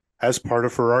As part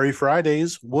of Ferrari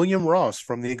Fridays, William Ross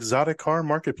from the Exotic Car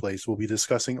Marketplace will be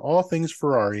discussing all things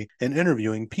Ferrari and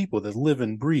interviewing people that live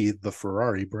and breathe the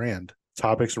Ferrari brand.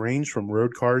 Topics range from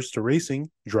road cars to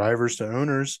racing, drivers to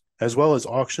owners, as well as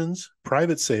auctions,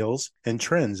 private sales, and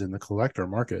trends in the collector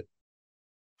market.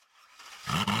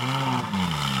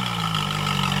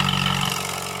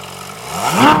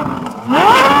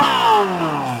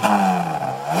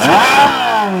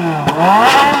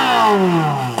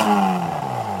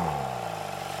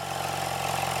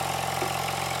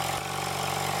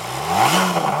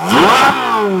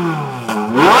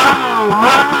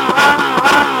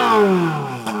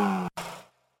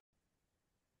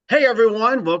 Hey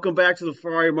everyone, welcome back to the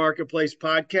Ferrari Marketplace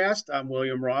podcast. I'm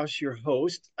William Ross, your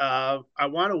host. I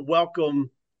want to welcome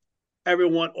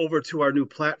everyone over to our new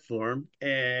platform,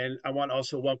 and I want to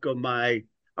also welcome I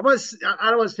don't want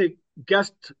to say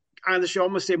guest on the show. I'm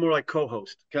going to say more like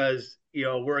co-host because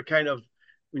we're kind of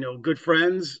good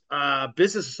friends,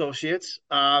 business associates.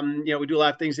 We do a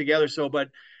lot of things together. But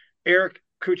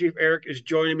Crew Chief Eric is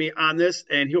joining me on this,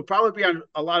 and he'll probably be on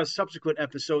a lot of subsequent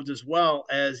episodes as well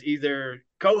as either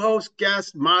co-host,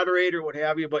 guest, moderator, what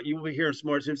have you. But you will be hearing some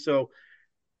more soon. So,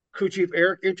 Crew Chief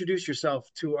Eric, introduce yourself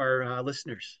to our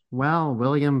listeners. Well,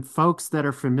 William, folks that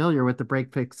are familiar with the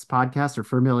Break Fix podcast are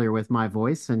familiar with my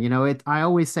voice. And, I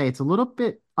always say it's a little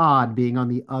bit odd being on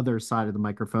the other side of the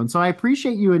microphone. So I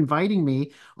appreciate you inviting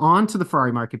me onto the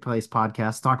Ferrari Marketplace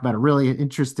podcast to talk about a really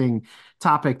interesting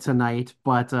topic tonight.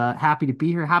 But happy to be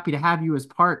here. Happy to have you as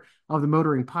part of the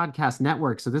Motoring Podcast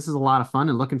Network. So this is a lot of fun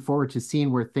and looking forward to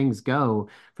seeing where things go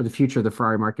for the future of the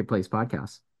Ferrari Marketplace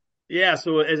podcast. Yeah,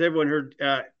 so as everyone heard,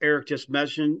 Eric just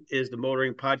mentioned, is the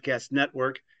Motoring Podcast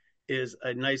Network is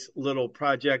a nice little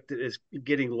project that is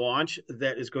getting launched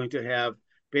that is going to have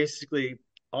basically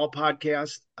all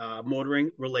podcasts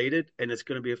motoring related, and it's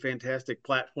going to be a fantastic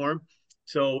platform.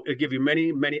 So it'll give you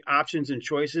many, many options and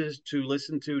choices to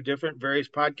listen to different various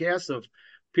podcasts of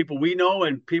people we know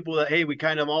and people that, hey, we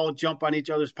kind of all jump on each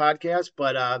other's podcasts,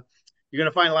 but you're going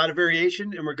to find a lot of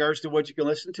variation in regards to what you can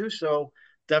listen to. So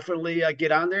definitely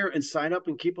get on there and sign up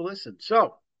and keep a listen.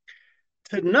 So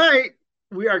tonight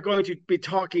we are going to be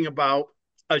talking about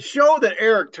a show that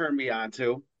Eric turned me on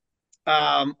to,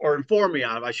 or informed me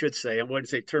on, I should say. I wouldn't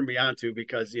say turned me on to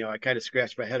because I kind of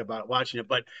scratched my head about watching it,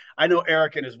 but I know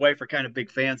Eric and his wife are kind of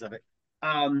big fans of it.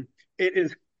 It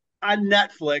is on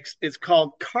Netflix. It's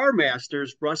called Car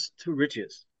Masters: Rust to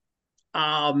Riches.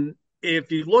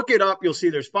 If you look it up, you'll see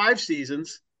there's 5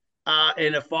 seasons,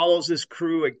 and it follows this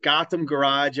crew at Gotham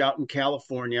Garage out in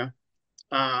California.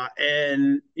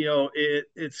 And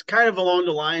it's kind of along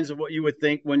the lines of what you would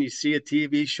think when you see a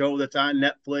TV show that's on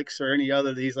Netflix or any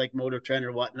other of these like Motor Trend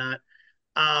or whatnot.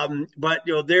 But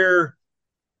their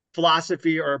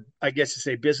philosophy, or I guess to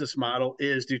say business model,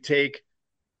 is to take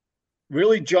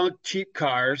really junk cheap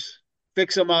cars,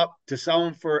 fix them up to sell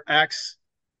them for X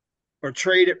or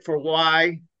trade it for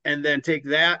Y, and then take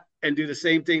that and do the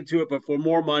same thing to it, but for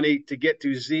more money to get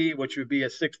to Z, which would be a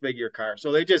six-figure car.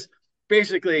 So they just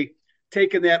basically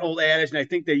taken that old adage, and I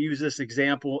think they use this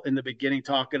example in the beginning,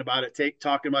 talking about it,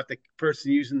 talking about the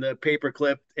person using the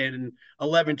paperclip, and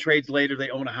 11 trades later, they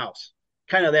own a house.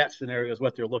 Kind of that scenario is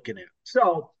what they're looking at.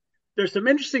 So there's some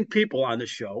interesting people on the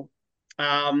show.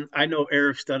 I know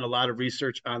Eric's done a lot of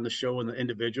research on the show and the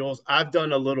individuals. I've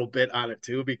done a little bit on it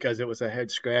too because it was a head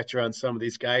scratcher on some of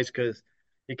these guys because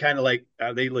you kind of like,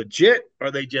 are they legit? Or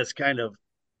are they just kind of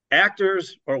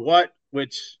actors or what?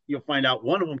 Which you'll find out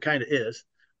one of them kind of is.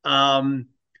 But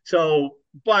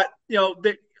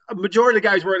the majority of the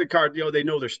guys working the car, they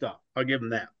know their stuff. I'll give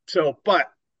them that. So, but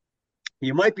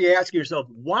you might be asking yourself,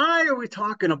 why are we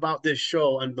talking about this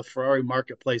show on the Ferrari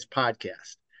Marketplace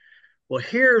podcast? Well,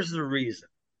 here's the reason.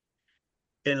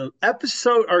 In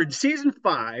episode or in season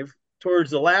 5,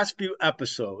 towards the last few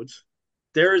episodes,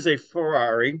 there is a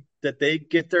Ferrari that they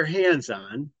get their hands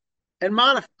on and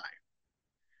modify.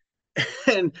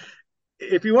 And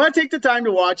if you want to take the time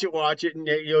to watch it, and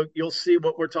you'll see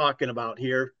what we're talking about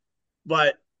here.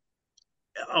 But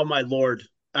oh my lord,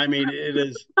 I mean, it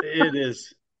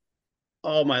is.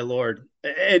 Oh my lord,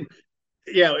 and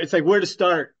it's like where to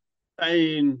start. I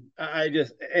mean, I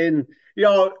just and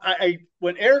I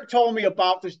when Eric told me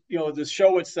about this, the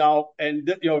show itself, and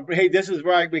hey, this is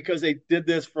right because they did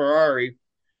this Ferrari,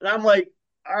 and I'm like,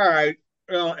 all right,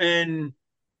 and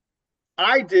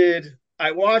I did.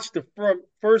 I watched the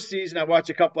first season. I watched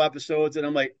a couple episodes, and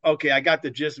I'm like, okay, I got the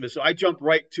gist of it. So I jumped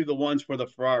right to the ones for the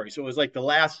Ferrari. So it was like the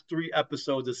last 3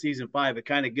 episodes of season 5. It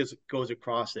kind of goes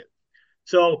across it.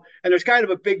 So, and there's kind of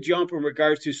a big jump in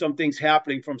regards to some things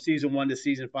happening from season 1 to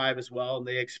season 5 as well, and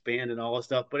they expand and all that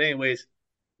stuff. But anyways,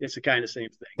 It's the kind of same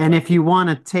thing. And if you want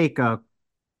to take a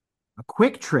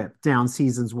quick trip down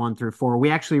seasons 1 through 4,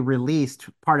 we actually released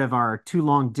part of our Too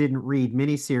Long Didn't Read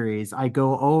miniseries. I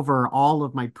go over all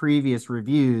of my previous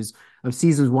reviews of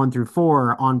seasons 1 through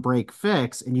 4 on Break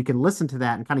Fix, and you can listen to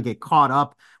that and kind of get caught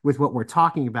up with what we're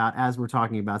talking about as we're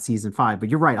talking about season 5. But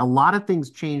you're right, a lot of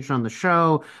things changed on the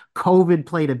show. COVID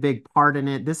played a big part in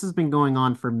it. This has been going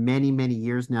on for many, many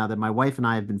years now that my wife and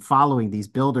I have been following these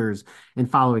builders and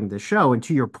following the show. And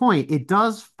to your point, it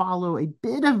does follow a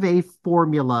bit of a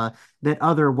formula that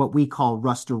other what we call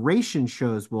restoration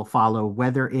shows will follow,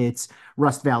 whether it's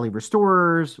Rust Valley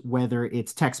Restorers, whether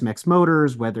it's Tex-Mex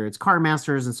Motors, whether it's Car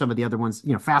Masters, and some of the other ones,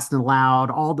 Fast and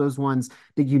Loud, all those ones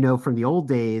that you know from the old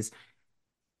days.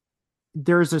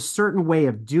 There's a certain way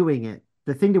of doing it.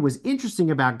 The thing that was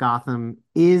interesting about Gotham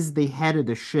is the head of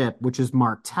the ship, which is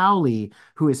Mark Towley,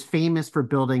 who is famous for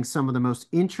building some of the most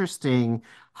interesting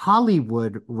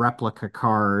Hollywood replica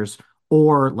cars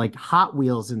or like Hot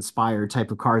Wheels inspired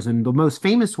type of cars. And the most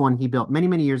famous one he built many,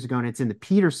 many years ago, and it's in the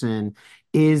Peterson,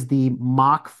 is the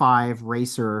Mach 5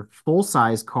 Racer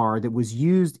full-size car that was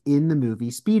used in the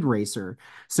movie Speed Racer.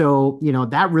 So,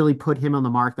 that really put him on the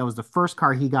mark. That was the first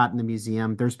car he got in the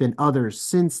museum. There's been others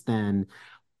since then,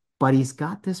 but he's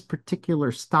got this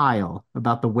particular style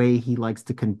about the way he likes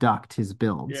to conduct his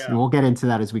builds. Yeah. And we'll get into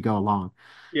that as we go along.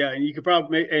 Yeah, and you could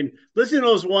probably and listen to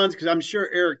those ones because I'm sure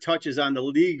Eric touches on the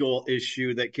legal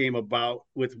issue that came about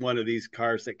with one of these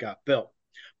cars that got built.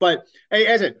 But hey,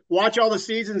 as I watch all the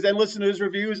seasons, then listen to his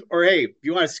reviews. Or hey, if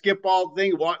you want to skip all the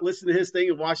thing, listen to his thing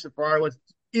and watch the Ferrari.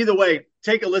 Either way,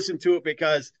 take a listen to it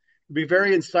because it'll be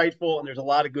very insightful and there's a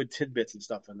lot of good tidbits and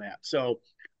stuff in that. So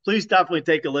please definitely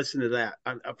take a listen to that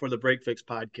for the Break Fix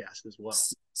podcast as well.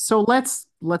 So let's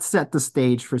set the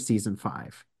stage for season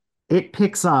 5. It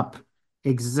picks up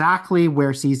exactly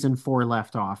where season 4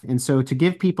 left off. And so to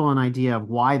give people an idea of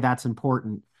why that's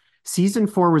important, season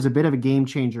 4 was a bit of a game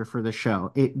changer for the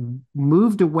show. It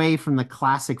moved away from the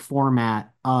classic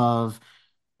format of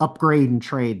upgrade and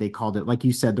trade, they called it. Like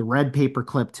you said, the red paper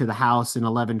clip to the house and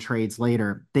 11 trades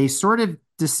later. They sort of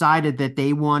decided that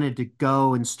they wanted to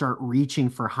go and start reaching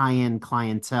for high-end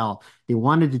clientele. They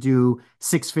wanted to do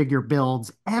 6-figure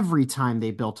builds every time they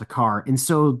built a car. And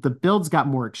so the builds got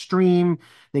more extreme.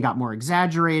 They got more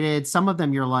exaggerated. Some of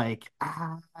them you're like,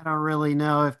 I don't really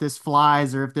know if this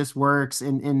flies or if this works.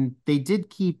 And they did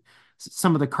keep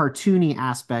some of the cartoony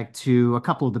aspect to a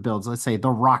couple of the builds. Let's say the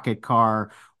rocket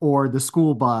car or the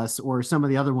school bus or some of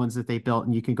the other ones that they built.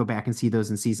 And you can go back and see those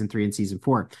in season 3 and season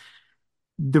 4.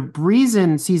 The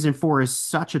reason season 4 is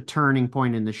such a turning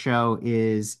point in the show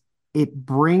is it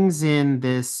brings in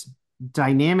this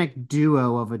dynamic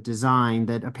duo of a design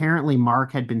that apparently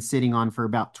Mark had been sitting on for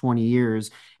about 20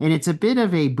 years. And it's a bit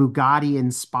of a Bugatti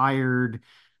inspired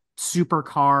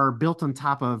supercar built on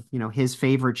top of, his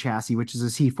favorite chassis, which is a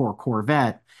C4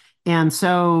 Corvette. And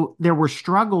so there were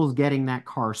struggles getting that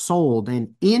car sold.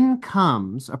 And in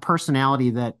comes a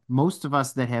personality that most of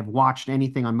us that have watched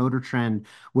anything on Motor Trend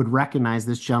would recognize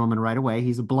this gentleman right away.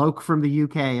 He's a bloke from the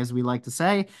UK, as we like to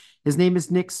say. His name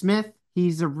is Nick Smith.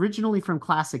 He's originally from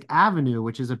Classic Avenue,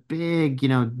 which is a big,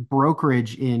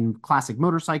 brokerage in classic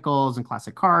motorcycles and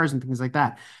classic cars and things like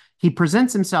that. He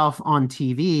presents himself on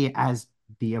TV as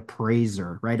the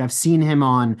appraiser, right? I've seen him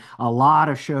on a lot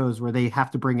of shows where they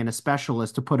have to bring in a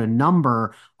specialist to put a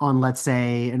number on, let's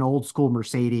say, an old school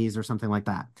Mercedes or something like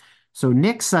that. So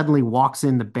Nick suddenly walks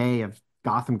in the bay of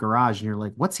Gotham Garage and you're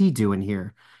like, what's he doing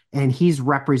here? And he's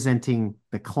representing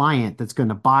the client that's going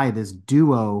to buy this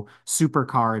duo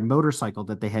supercar and motorcycle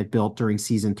that they had built during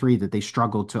season 3 that they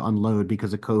struggled to unload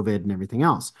because of COVID and everything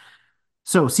else.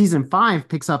 So season 5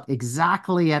 picks up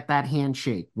exactly at that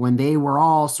handshake when they were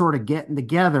all sort of getting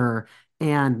together.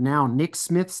 And now Nick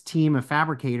Smith's team of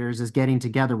fabricators is getting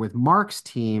together with Mark's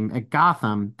team at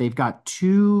Gotham. They've got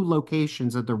 2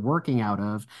 locations that they're working out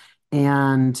of.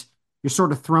 And you're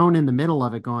sort of thrown in the middle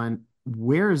of it going,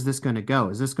 where is this going to go?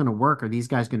 Is this going to work? Are these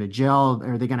guys going to gel?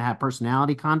 Are they going to have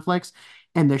personality conflicts?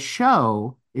 And the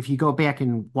show, if you go back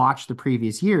and watch the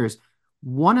previous years,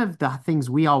 one of the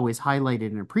things we always highlighted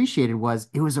and appreciated was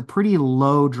it was a pretty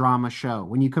low drama show.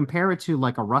 When you compare it to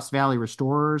like a Rust Valley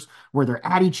Restorers where they're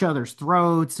at each other's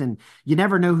throats and you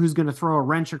never know who's going to throw a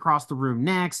wrench across the room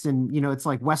next. And, it's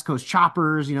like West Coast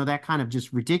Choppers, that kind of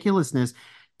just ridiculousness.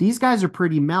 These guys are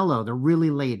pretty mellow. They're really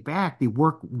laid back. They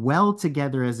work well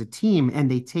together as a team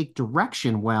and they take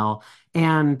direction well.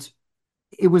 And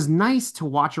it was nice to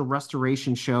watch a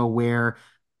restoration show where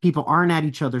people aren't at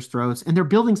each other's throats and they're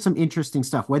building some interesting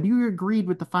stuff. Whether you agreed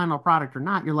with the final product or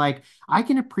not, you're like, I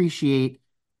can appreciate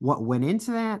what went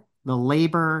into that, the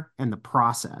labor and the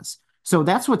process. So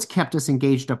that's what's kept us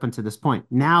engaged up until this point.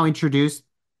 Now introduce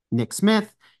Nick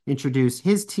Smith, introduce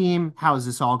his team. How is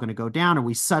this all going to go down? Are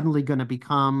we suddenly going to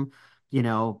become,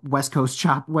 West Coast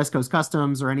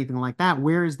Customs or anything like that?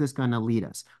 Where is this going to lead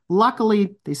us?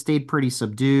 Luckily, they stayed pretty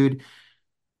subdued,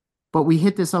 but we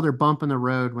hit this other bump in the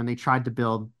road when they tried to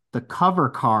build the cover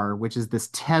car, which is this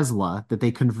Tesla that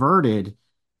they converted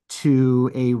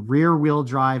to a rear wheel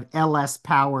drive LS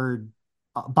powered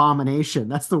abomination.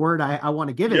 That's the word I want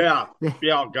to give it. Yeah.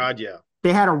 Yeah. Oh, God, yeah.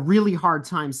 They had a really hard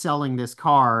time selling this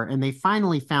car, and they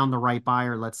finally found the right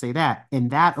buyer, let's say that,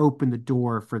 and that opened the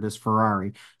door for this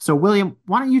Ferrari. So, William,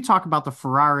 why don't you talk about the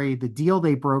Ferrari, the deal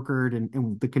they brokered,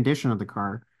 and the condition of the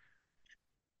car?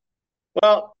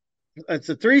 Well, it's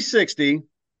a 360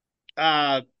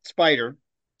 Spider.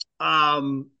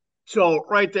 So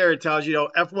right there it tells you,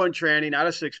 F1 tranny, not a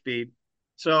 6-speed.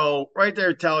 So right there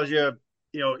it tells you,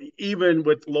 even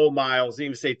with low miles,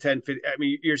 even say 10, 50, I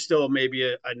mean, you're still maybe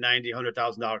a 90,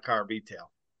 $100,000 car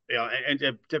retail,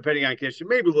 and depending on condition,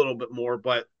 maybe a little bit more,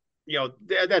 but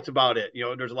that's about it.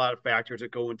 There's a lot of factors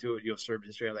that go into it, service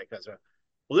history and that kind of stuff.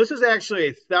 Well, this is actually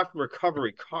a theft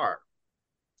recovery car.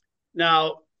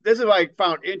 Now, this is what I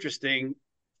found interesting.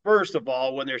 First of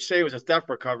all, when they say it was a theft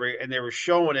recovery and they were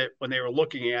showing it when they were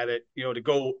looking at it, to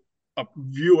go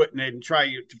view it and then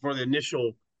try for the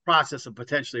initial process of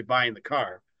potentially buying the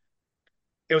car.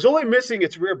 It was only missing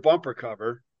its rear bumper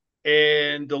cover,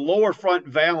 and the lower front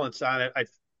valance on it, I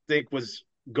think, was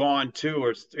gone too,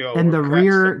 or And or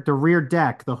cracked. the rear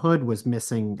deck, the hood was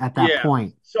missing at that Yeah.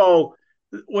 point. So,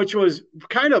 which was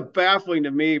kind of baffling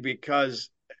to me because,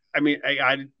 I mean,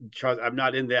 I'm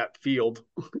not in that field,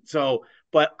 so,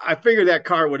 but I figured that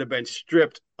car would have been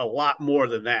stripped a lot more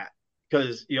than that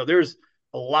because there's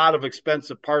a lot of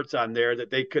expensive parts on there that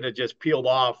they could have just peeled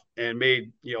off and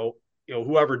made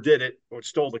whoever did it or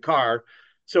stole the car.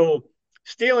 So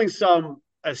stealing some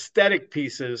aesthetic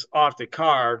pieces off the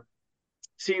car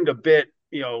seemed a bit,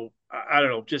 I don't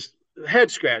know, just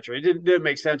head scratcher. It didn't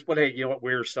make sense, but hey, you know what,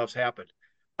 weird stuff's happened.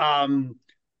 Um,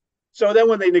 so then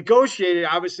when they negotiated,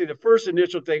 obviously the first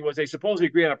initial thing was they supposedly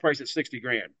agreed on a price at 60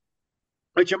 grand.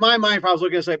 Which in my mind, if I was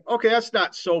looking at it, okay, that's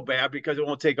not so bad because it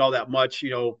won't take all that much.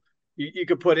 You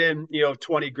could put in,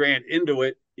 20 grand into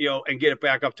it, and get it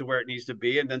back up to where it needs to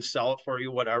be and then sell it for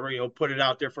you, whatever, put it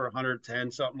out there for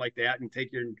 110, something like that, and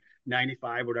take your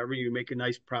 95, whatever, you make a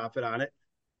nice profit on it.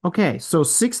 Okay, so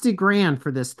 60 grand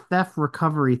for this theft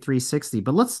recovery 360.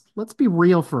 But let's be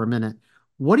real for a minute.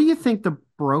 What do you think the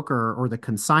broker or the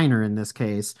consigner in this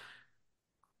case,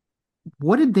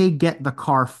 what did they get the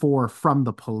car for from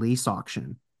the police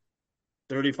auction?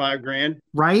 35 grand.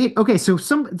 Right? Okay, so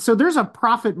there's a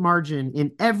profit margin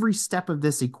in every step of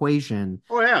this equation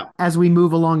Oh, yeah. as we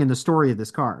move along in the story of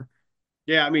this car.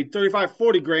 Yeah. I mean, 35,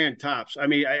 40 grand tops. I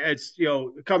mean, it's,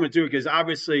 coming through because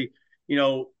obviously,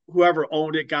 whoever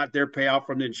owned it got their payout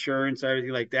from the insurance,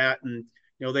 everything like that. And,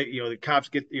 the cops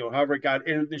get, however it got,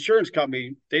 and the insurance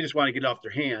company, they just want to get it off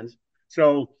their hands.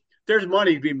 So there's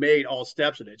money to be made all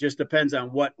steps of it. It just depends on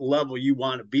what level you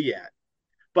want to be at.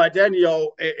 But then,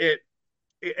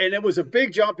 and it was a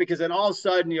big jump because then all of a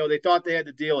sudden, they thought they had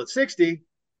the deal at 60,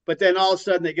 but then all of a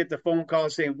sudden they get the phone call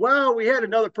saying, well, we had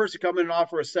another person come in and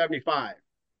offer a 75.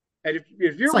 And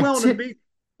if you're willing to be,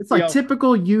 it's like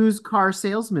typical used car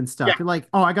salesman stuff. yeah, You're like,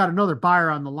 oh, I got another buyer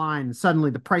on the line. And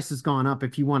suddenly the price has gone up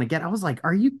if you want to get. I was like,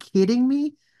 are you kidding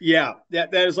me? yeah,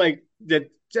 that is like the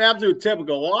absolute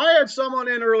typical. Well, I had someone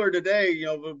in earlier today,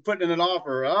 putting in an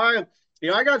offer.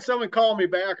 I got someone calling me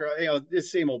back, or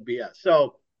this same old BS.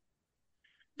 So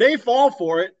they fall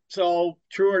for it. So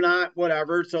true or not,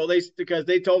 whatever. So because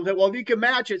they told them, well, if you can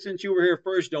match it since you were here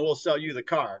first, we'll sell you the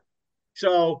car.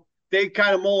 So they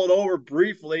kind of mull it over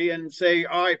briefly and say,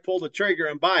 all right, pull the trigger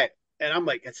and buy it. And I'm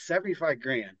like, it's 75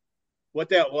 grand. What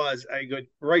that was, I go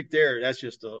right there. That's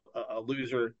just a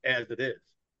loser as it is.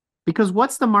 Because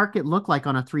what's the market look like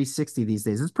on a 360 these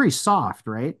days? It's pretty soft,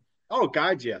 right? Oh,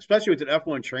 God, yeah. Especially with an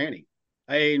F1 tranny.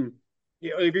 I mean,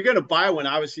 if you're going to buy one,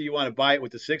 obviously you want to buy it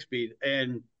with the 6-speed.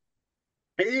 And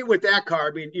with that car,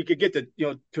 I mean, you could get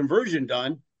the conversion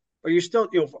done, or you still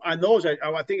on those.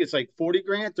 I think it's like 40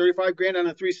 grand, 35 grand on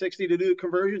a 360 to do the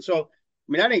conversion. So I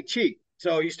mean that ain't cheap.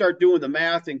 So you start doing the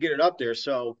math and get it up there.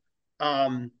 So,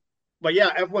 but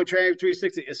yeah, F1 Tranny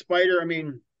 360 is Spider. I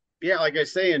mean, yeah, like I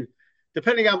was saying,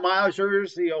 depending on mileage,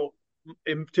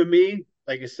 to me,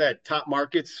 like I said, top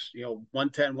markets,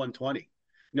 110, 120.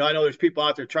 I know there's people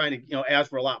out there trying to ask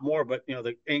for a lot more, but they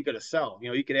ain't going to sell.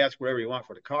 You could ask whatever you want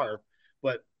for the car,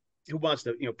 but who wants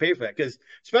to pay for that? Because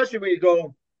especially when you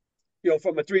go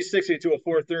from a 360 to a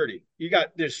 430,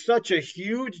 there's such a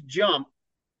huge jump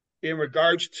in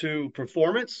regards to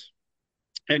performance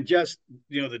and just,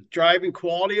 the driving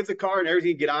quality of the car and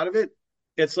everything you get out of it,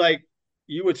 it's like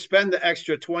you would spend the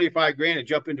extra 25 grand and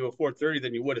jump into a 430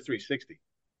 than you would a 360,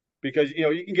 because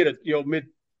you can get a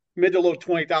mid to low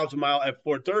 20,000 mile at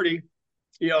 430,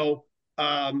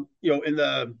 in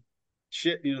the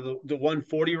the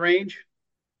 140 range,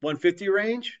 150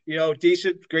 range,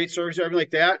 decent, great service, everything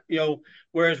like that.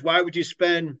 Whereas why would you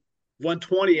spend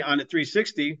 120 on a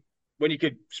 360 when you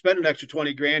could spend an extra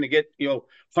 20 grand and get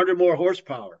 100 more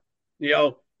horsepower?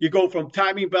 You go from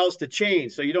timing belts to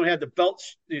chains, so you don't have the belt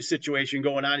situation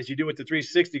going on as you do with the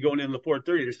 360 going into the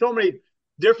 430. There's so many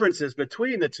differences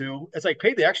between the two. It's like,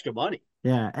 pay the extra money.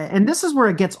 Yeah, and this is where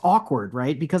it gets awkward,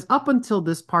 right? Because up until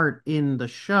this part in the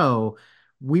show,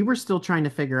 we were still trying to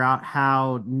figure out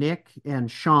how Nick and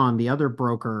Sean, the other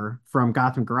broker from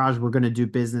Gotham Garage, were going to do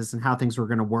business and how things were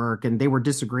going to work. And they were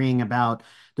disagreeing about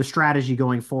the strategy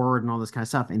going forward and all this kind of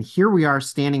stuff. And here we are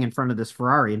standing in front of this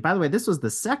Ferrari. And by the way, this was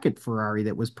the second Ferrari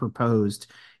that was proposed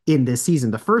in this season.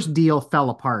 The first deal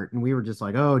fell apart, and we were just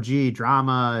like, oh, gee,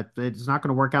 drama. It's not going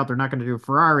to work out. They're not going to do a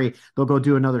Ferrari. They'll go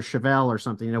do another Chevelle or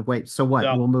something. Wait, so what?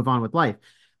 Yeah. We'll move on with life.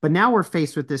 But now we're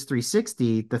faced with this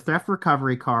 360, the theft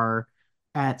recovery car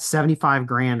at 75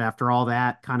 grand after all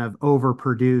that kind of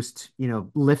overproduced,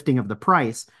 lifting of the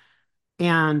price.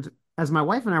 And as my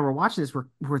wife and I were watching this,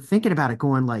 we're thinking about it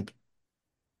going like,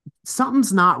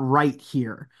 something's not right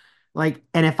here. Like,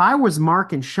 and if I was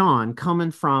Mark and Sean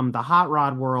coming from the hot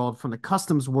rod world, from the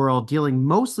customs world, dealing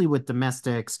mostly with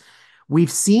domestics,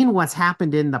 we've seen what's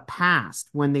happened in the past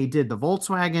when they did the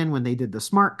Volkswagen, when they did the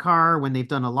smart car, when they've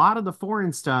done a lot of the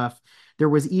foreign stuff. There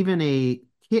was even a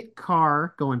kit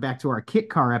car, going back to our kit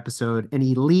car episode, an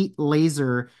Elite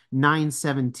Laser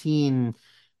 917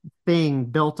 thing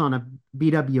built on a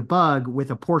VW Bug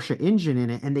with a Porsche engine in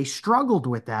it, and they struggled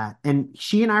with that. And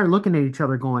she and I are looking at each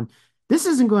other going, this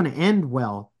isn't going to end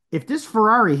well. If this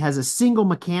Ferrari has a single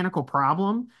mechanical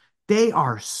problem, they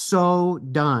are so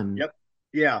done. Yep.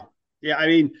 Yeah. Yeah. I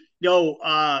mean,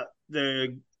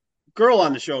 the girl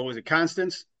on the show, was it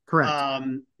Constance? Correct.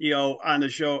 On the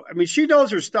show, I mean, she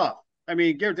knows her stuff. I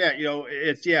mean, give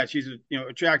that, she's a,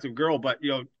 attractive girl, but,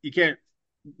 you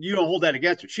don't hold that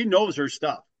against her. She knows her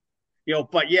stuff,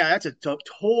 but yeah, that's a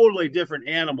totally different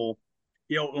animal,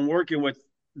 in working with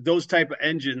those type of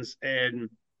engines and,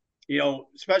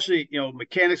 especially,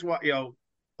 mechanics,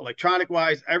 electronic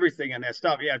wise, everything and that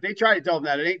stuff. Yeah. If they try to tell them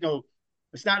that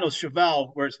it's not no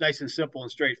Chevelle where it's nice and simple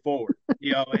and straightforward.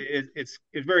 It's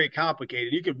very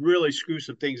complicated. You could really screw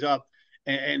some things up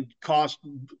and cost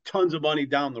tons of money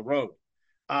down the road.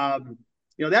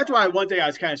 That's why one thing I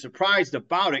was kind of surprised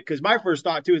about it, because my first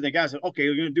thought too is the guy said, okay,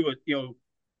 we're going to do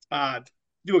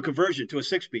do a conversion to a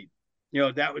 6-speed.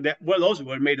 That one of those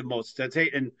would have made the most sense.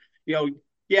 And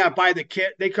buy the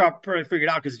kit. They probably figured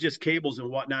out because it's just cables and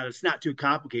whatnot. It's not too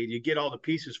complicated. You get all the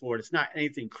pieces for it. It's not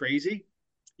anything crazy.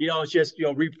 It's just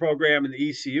reprogramming the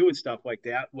ECU and stuff like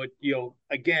that. What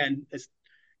again, it's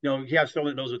you have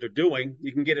someone that knows what they're doing,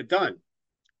 you can get it done.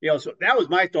 So that was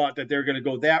my thought, that they're going to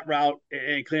go that route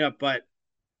and clean up. But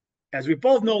as we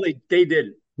both know, they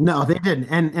didn't. No, they didn't.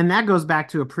 And that goes back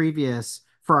to a previous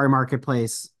Ferrari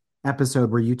Marketplace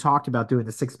episode where you talked about doing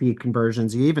the 6-speed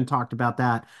conversions. You even talked about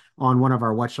that on one of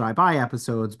our What Should I Buy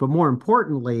episodes. But more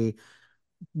importantly,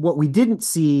 what we didn't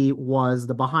see was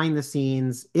the behind the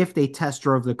scenes, if they test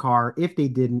drove the car, if they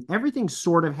didn't. Everything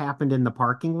sort of happened in the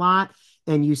parking lot.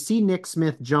 And you see Nick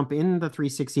Smith jump in the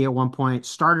 360 at one point,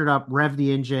 start it up, rev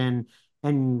the engine,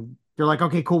 and you're like,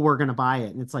 okay, cool, we're going to buy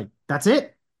it. And it's like, that's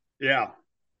it? Yeah.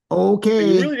 Okay.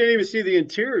 And you really didn't even see the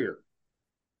interior.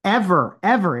 Ever,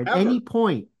 at any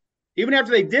point. Even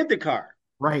after they did the car.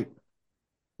 Right.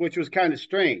 Which was kind of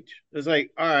strange. It's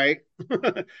like, all right.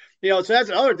 So that's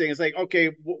the other thing. It's like,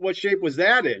 okay, what shape was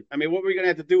that in? I mean, what were we going to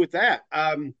have to do with that?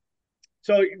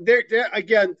 So there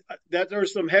again,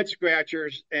 there's some head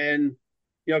scratchers and,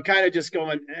 kind of just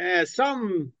going,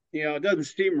 some, it doesn't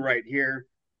seem right here.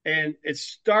 And it's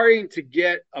starting to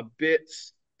get a bit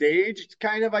staged,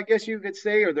 kind of, I guess you could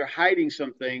say, or they're hiding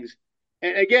some things.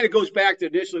 And again, it goes back to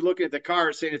initially looking at the car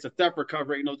and saying it's a theft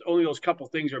recovery, and only those couple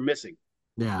things are missing.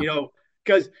 Yeah.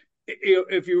 Because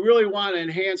if you really want to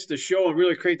enhance the show and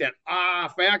really create that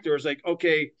factor, it's like,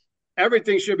 okay,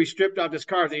 everything should be stripped off this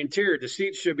car. The interior, the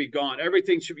seats should be gone.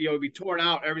 Everything should be, be torn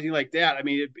out, everything like that. I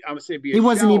mean, I would say he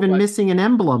wasn't even missing an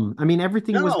emblem. I mean,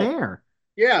 everything was there.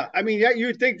 Yeah. I mean,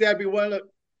 you'd think that'd be one of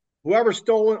whoever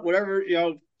stole it, whatever,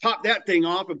 pop that thing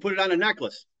off and put it on a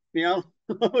necklace, one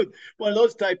of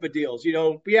those type of deals,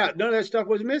 But yeah, none of that stuff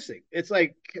was missing. It's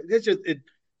like, it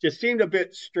just seemed a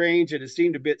bit strange and it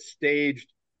seemed a bit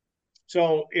staged.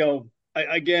 So,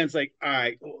 again, it's like, all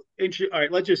right,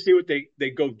 let's just see what they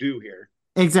go do here.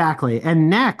 Exactly. And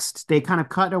next, they kind of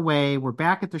cut away. We're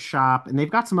back at the shop, and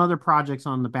they've got some other projects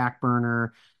on the back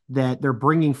burner that they're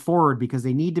bringing forward because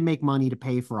they need to make money to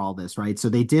pay for all this, right? So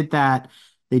they did that.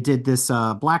 They did this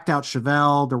blacked out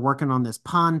Chevelle. They're working on this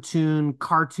pontoon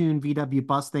cartoon VW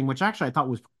bus thing, which actually I thought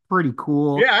was pretty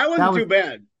cool. Yeah, that That wasn't was too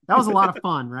bad. that was a lot of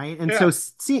fun, right? And so Yeah.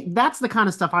 see, that's the kind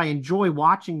of stuff I enjoy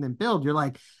watching them build. You're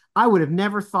like, I would have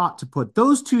never thought to put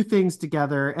those two things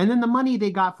together. And then the money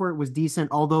they got for it was decent.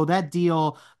 Although that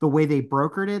deal, the way they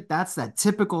brokered it, that's that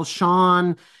typical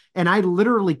Sean. And I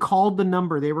literally called the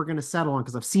number they were going to settle on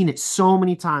because I've seen it so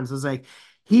many times. I was like,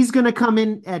 he's going to come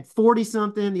in at 40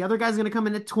 something. The other guy's going to come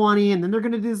in at 20. And then they're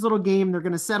going to do this little game. They're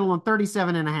going to settle on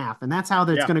 37 and a half. And that's how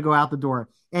that's Yeah. going to go out the door.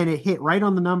 And it hit right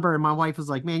on the number. And my wife was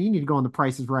like, man, you need to go on The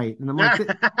Price is Right. And I'm like,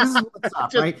 this is what's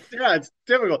up, Just right? yeah, it's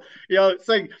difficult. It's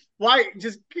like why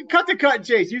just cut the cut,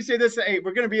 Chase. You say this, hey,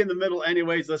 we're going to be in the middle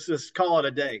anyways. Let's just call it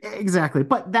a day. Exactly.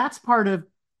 But that's part of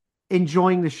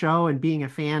enjoying the show and being a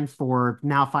fan for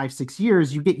now 5, 6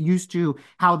 years. You get used to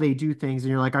how they do things and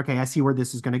you're like, okay, I see where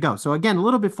this is going to go. So again, a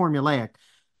little bit formulaic.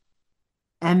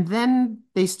 And then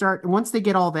they start, once they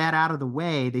get all that out of the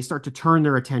way, they start to turn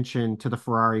their attention to the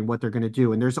Ferrari and what they're going to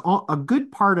do. And there's a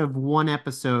good part of one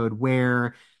episode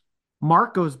where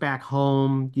Mark goes back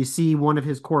home. You see one of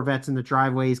his Corvettes in the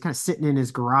driveway. He's kind of sitting in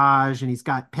his garage and he's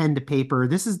got pen to paper.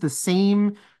 This is the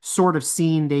same sort of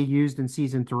scene they used in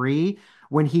season 3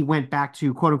 when he went back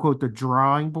to quote unquote the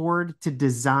drawing board to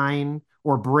design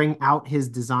or bring out his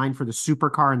design for the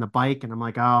supercar and the bike. And I'm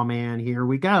like, oh man, here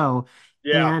we go.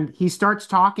 Yeah. And he starts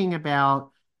talking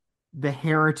about the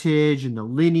heritage and the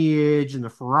lineage and the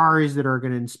Ferraris that are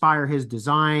going to inspire his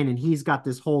design. And he's got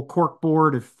this whole cork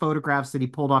board of photographs that he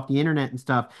pulled off the internet and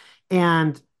stuff.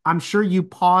 And I'm sure you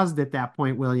paused at that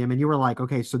point, William, and you were like,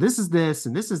 okay, so this is this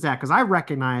and this is that. Because I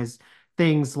recognize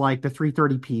things like the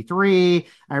 330p3.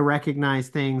 I recognize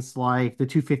things like the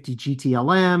 250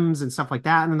 GTLMs and stuff like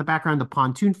that. And in the background, the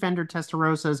pontoon fender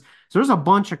Testarossas. So there's a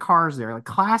bunch of cars there, like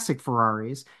classic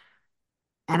Ferraris.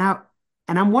 And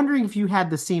I'm wondering if you had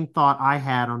the same thought I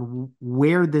had on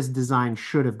where this design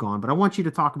should have gone. But I want you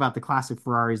to talk about the classic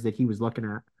Ferraris that he was looking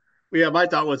at. Yeah, my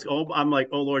thought was, oh, I'm like,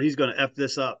 oh Lord, he's going to f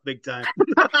this up big time.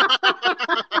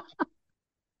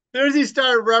 As he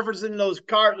started referencing those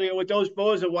cars, with those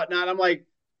photos and whatnot, I'm like,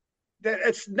 that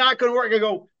it's not going to work. I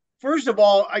go, first of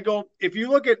all, I go, if you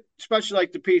look at, especially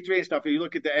like the P3 and stuff, if you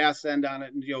look at the ass end on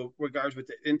it, and regards with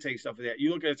the intake stuff of that, you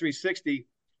look at a 360,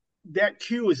 that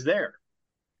Q is there.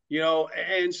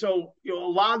 And so a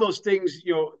lot of those things,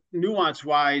 nuance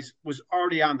wise, was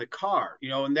already on the car.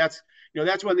 And that's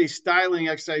when these styling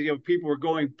exercises, people were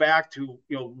going back to,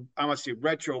 I want to say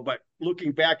retro, but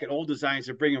looking back at old designs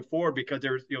and bringing forward because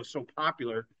they're so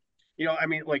popular. I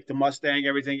mean, like the Mustang,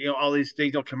 everything, all these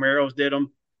things, Camaros did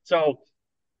them. So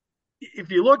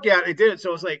if you look at it, it did it.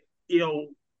 So it's like,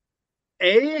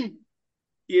 a,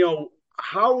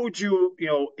 how would you,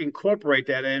 incorporate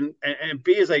that in? And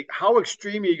B is like, how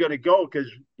extreme are you going to go? Because,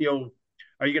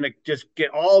 are you going to just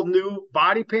get all new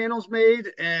body panels made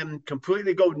and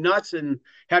completely go nuts and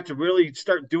have to really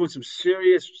start doing some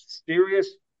serious,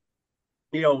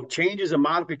 changes and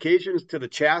modifications to the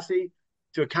chassis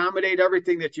to accommodate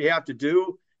everything that you have to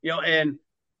do? And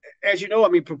as you know, I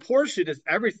mean, proportion is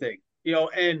everything,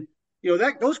 and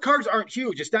that those cars aren't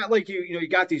huge. It's not like you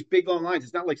got these big long lines.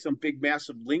 It's not like some big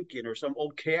massive Lincoln or some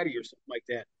old Caddy or something like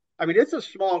that. I mean, it's a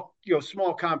small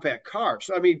compact car.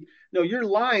 So I mean, your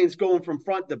lines going from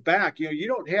front to back, you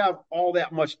don't have all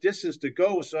that much distance to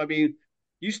go. So I mean,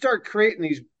 you start creating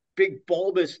these big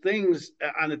bulbous things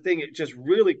on the thing, it just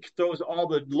really throws all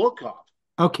the look off.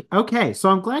 Okay, okay. So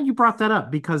I'm glad you brought that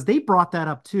up because they brought that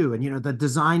up too. And the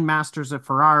design masters of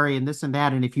Ferrari and this and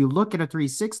that. And if you look at a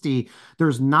 360,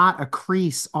 there's not a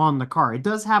crease on the car. It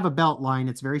does have a belt line.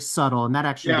 It's very subtle, and that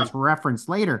actually Yeah. gets referenced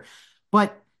later.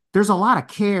 But there's a lot of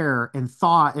care and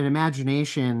thought and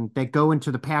imagination that go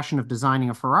into the passion of designing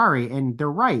a Ferrari. And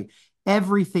they're right.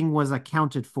 Everything was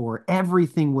accounted for.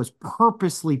 Everything was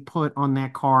purposely put on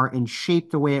that car and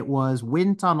shaped the way it was,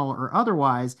 wind tunnel or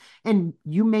otherwise. And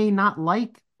you may not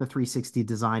like the 360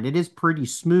 design. It is pretty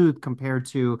smooth compared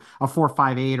to a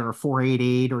 458 or a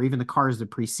 488 or even the cars that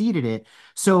preceded it.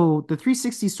 So the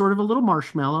 360 is sort of a little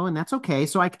marshmallow, and that's okay.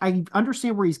 So I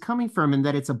understand where he's coming from and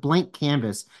that it's a blank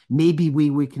canvas. Maybe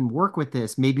we can work with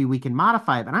this. Maybe we can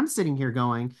modify it. But I'm sitting here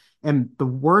going, and the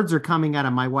words are coming out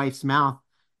of my wife's mouth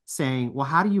saying, well,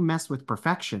 how do you mess with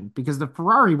perfection? Because the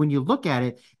Ferrari, when you look at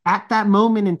it, at that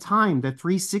moment in time, the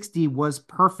 360 was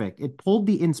perfect. It pulled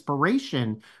the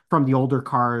inspiration from the older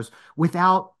cars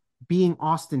without being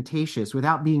ostentatious,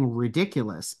 without being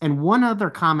ridiculous. And one other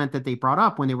comment that they brought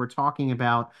up when they were talking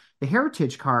about the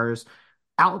heritage cars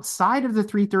outside of the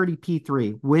 330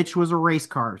 P3, which was a race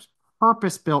car,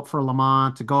 purpose built for Le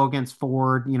Mans to go against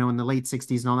Ford, in the late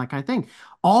 60s and all that kind of thing.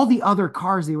 All the other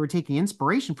cars they were taking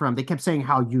inspiration from, they kept saying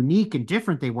how unique and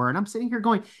different they were. And I'm sitting here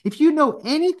going, if you know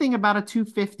anything about a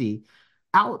 250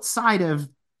 outside of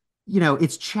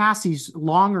its chassis,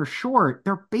 long or short,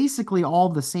 they're basically all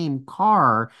the same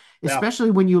car, Yeah.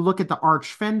 especially when you look at the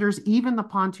arch fenders. Even the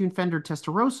pontoon fender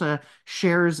Testarossa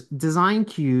shares design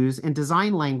cues and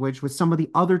design language with some of the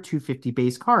other 250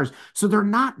 base cars. So they're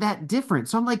not that different.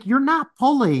 So I'm like, you're not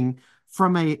pulling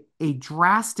from a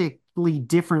drastically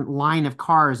different line of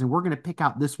cars, and we're going to pick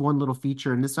out this one little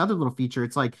feature and this other little feature.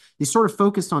 It's like they sort of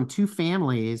focused on two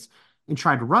families and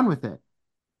tried to run with it.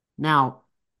 Now,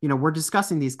 we're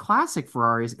discussing these classic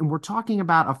Ferraris, and we're talking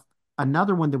about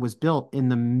another one that was built in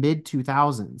the mid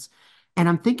 2000s. And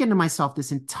I'm thinking to myself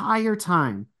this entire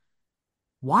time,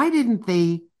 why didn't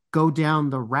they go down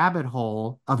the rabbit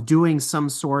hole of doing some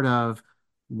sort of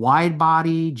wide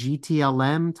body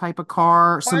GTLM type of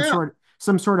car, Oh yeah.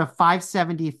 some sort of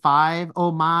 575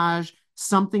 homage,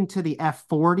 something to the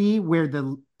F40 where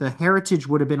the heritage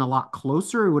would have been a lot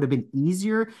closer, it would have been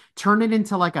easier, turn it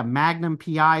into like a Magnum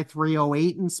PI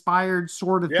 308 inspired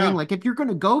sort of thing. Yeah. Like if you're going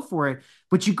to go for it,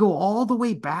 but you go all the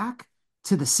way back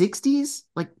to the 60s,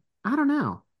 like I don't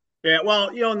know. Yeah. Well,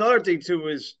 another thing too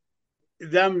is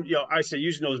them, I say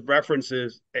using those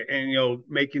references and,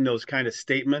 making those kind of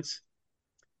statements.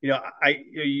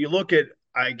 You look at,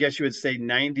 I guess you would say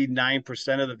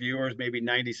 99% of the viewers, maybe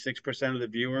 96% of the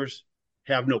viewers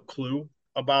have no clue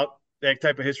about that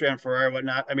type of history on Ferrari and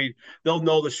whatnot. I mean, they'll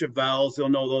know the Chevelles, they'll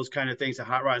know those kind of things, the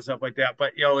hot rod and stuff like that.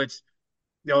 But, it's,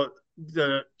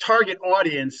 the target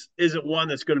audience isn't one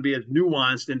that's going to be as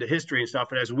nuanced into history and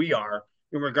stuff as we are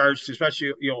in regards to,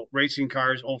 especially, racing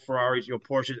cars, old Ferraris,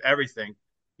 Porsches, everything,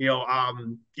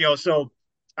 so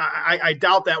I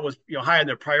doubt that was high on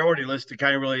their priority list to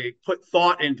kind of really put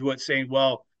thought into it, saying,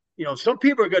 well, some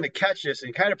people are going to catch this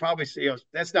and kind of probably say,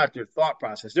 that's not their thought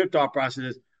process. Their thought process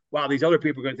is, wow, these other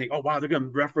people are going to think, oh wow, they're going to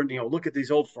reference, look at these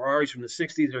old Ferraris from the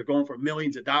 '60s, they're going for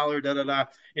millions of dollars, da da da.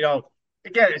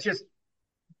 Again, it's just,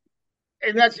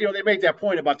 and that's they make that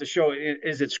point about the show.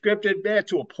 Is it scripted? Yeah,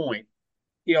 to a point,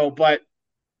 but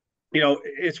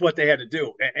it's what they had to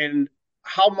do, and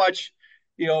how much,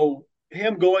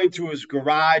 him going to his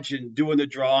garage and doing the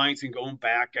drawings and going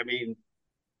back. I mean,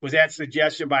 was that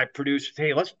suggestion by producers?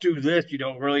 Hey, let's do this.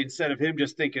 Really, instead of him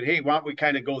just thinking, hey, why don't we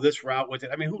kind of go this route with it?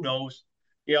 I mean, who knows?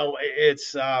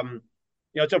 It's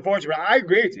unfortunate. I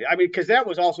agree with you. I mean, because that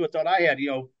was also a thought I had.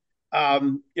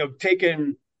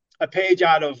 Taking a page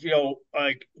out of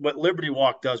like what Liberty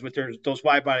Walk does with those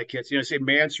wide body kits. Say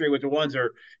Mansory with the ones,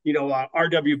 or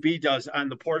RWB does on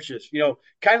the Porsches.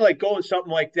 Kind of like going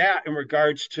something like that in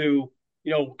regards to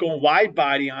going wide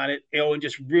body on it. And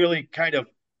just really kind of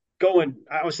going,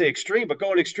 I would say extreme, but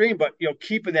going extreme, but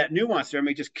keeping that nuance there. I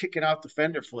mean, just kicking out the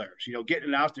fender flares. Getting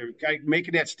it out there,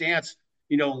 making that stance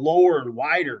lower and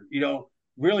wider.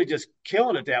 Really just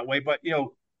killing it that way. But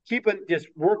keeping, just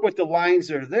work with the lines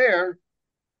that are there,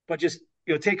 but just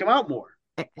take them out more.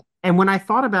 And when I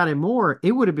thought about it more,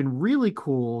 it would have been really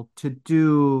cool to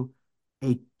do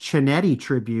a Chinetti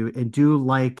tribute and do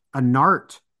like a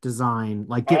Nart design,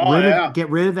 like Oh yeah, get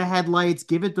rid of the headlights,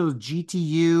 give it those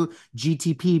GTU,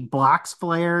 GTP blocks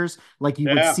flares like you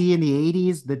would yeah, see in the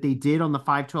 80s that they did on the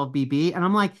 512BB. And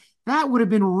I'm like, that would have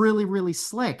been really, really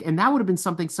slick. And that would have been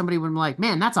something somebody would be like,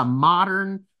 man, that's a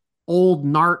modern old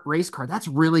Nart race car. That's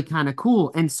really kind of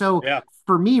cool. And so yeah,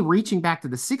 for me, reaching back to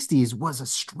the 60s was a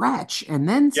stretch and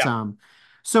then yeah, some.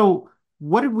 So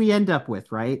what did we end up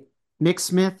with, right? Nick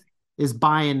Smith is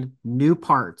buying new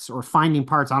parts or finding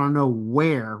parts, I don't know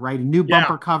where, right? A new yeah.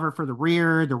 bumper cover for the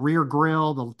rear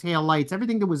grill, the tail lights,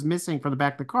 everything that was missing from the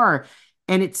back of the car.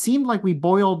 And it seemed like we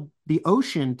boiled the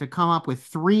ocean to come up with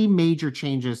three major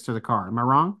changes to the car. Am I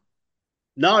wrong?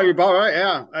 No, you're about right.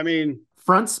 Yeah, I mean,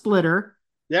 Front splitter,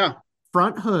 yeah,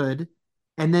 front hood,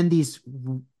 and then these,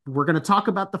 we're going to talk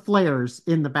about the flares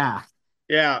in the back.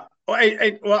 yeah.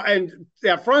 And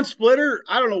that front splitter,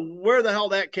 I don't know where the hell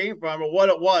that came from or what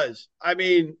it was. I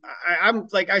mean, I'm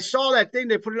like, I saw that thing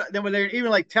they put it. Then when they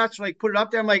even like touch, like put it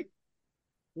up there, I'm like,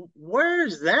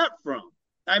 where's that from?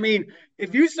 I mean,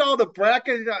 if you saw the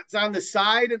bracket that's on the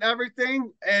side and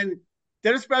everything, and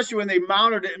then especially when they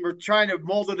mounted it and were trying to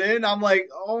mold it in, I'm like,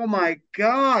 oh my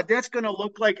god, that's gonna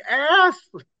look like ass.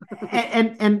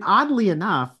 And oddly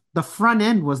enough, the front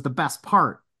end was the best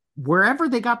part. Wherever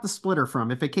they got the splitter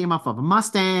from, if it came off of a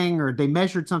Mustang or they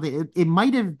measured something, it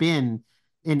might have been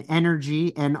an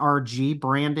Energy NRG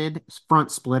branded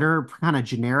front splitter, kind of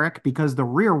generic, because the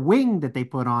rear wing that they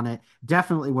put on it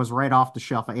definitely was right off the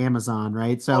shelf of Amazon,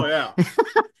 right? Oh So, yeah.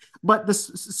 but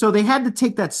so they had to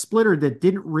take that splitter that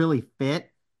didn't really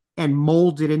fit and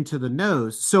mold it into the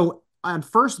nose. So on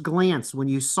first glance, when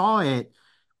you saw it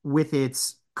with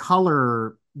its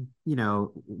color,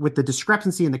 with the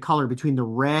discrepancy in the color between the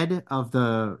red of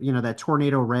that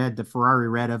tornado red, the Ferrari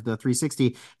red of the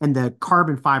 360 and the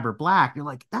carbon fiber black, you're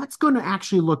like, that's going to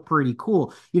actually look pretty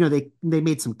cool. They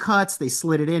made some cuts, they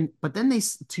slid it in, but then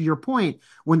to your point,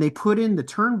 when they put in the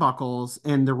turnbuckles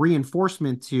and the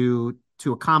reinforcement to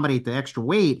accommodate the extra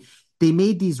weight, they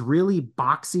made these really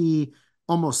boxy,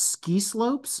 almost ski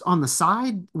slopes on the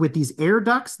side with these air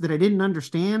ducts that I didn't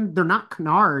understand. They're not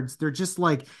canards. They're just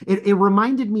like it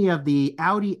reminded me of the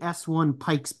Audi S1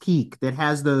 Pikes Peak that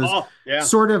has those Oh yeah.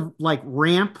 sort of like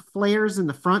ramp flares in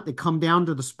the front that come down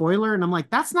to the spoiler. And I'm like,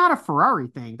 that's not a Ferrari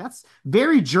thing. That's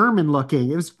very German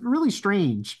looking. It was really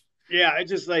strange. Yeah.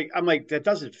 It's just like I'm like that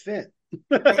doesn't fit.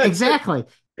 Exactly.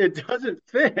 It doesn't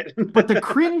fit. But the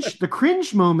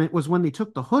cringe moment was when they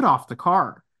took the hood off the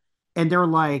car and they're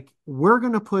like, we're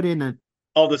going to put in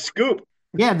Oh, the scoop.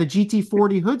 the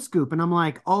GT40 hood scoop. And I'm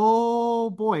like, oh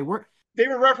boy, They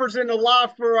were referencing the La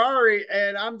Ferrari,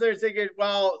 and I'm there thinking,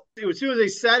 well, as soon as they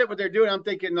said it, what they're doing, I'm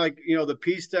thinking like the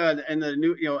Pista and the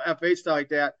new F8 stuff like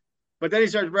that. But then he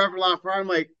starts referencing La Ferrari. I'm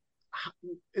like,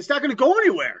 it's not going to go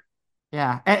anywhere.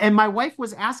 yeah. And my wife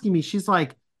was asking me, she's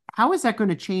like, how is that going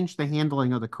to change the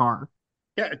handling of the car?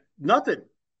 Yeah, nothing.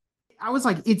 I was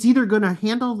like, it's either going to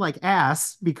handle like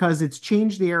ass because it's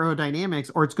changed the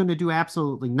aerodynamics, or it's going to do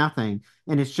absolutely nothing.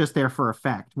 And it's just there for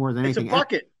effect more than It's a anything.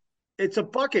 bucket. It's a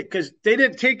bucket because they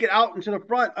didn't take it out into the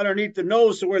front underneath the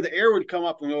nose to where the air would come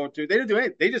up and go through. They didn't do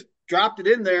anything. They just dropped it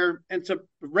in there and it's a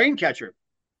rain catcher.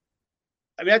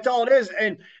 I mean, that's all it is.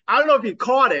 And I don't know if you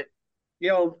caught it,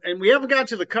 and we haven't got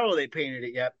to the color they painted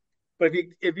it yet. But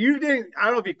if you didn't, I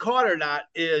don't know if you caught it or not,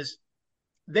 is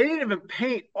they didn't even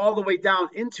paint all the way down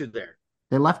into there.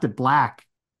 They left it black.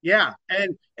 Yeah.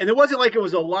 And it wasn't like it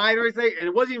was a line or anything, and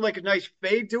it wasn't even like a nice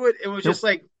fade to it. It was Nope. just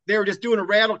like they were just doing a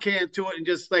rattle can to it and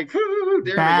just like there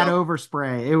we Bad go.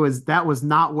 overspray. That was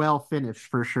not well finished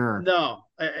for sure. No,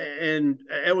 and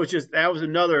it was just that was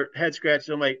another head scratch.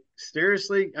 I'm like,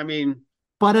 seriously? I mean,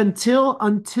 But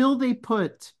until they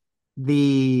put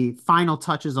the final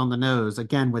touches on the nose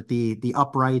again with the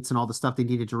uprights and all the stuff they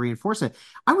needed to reinforce it,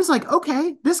 I was like,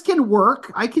 okay, this can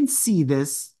work. I can see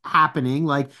this happening,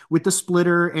 like with the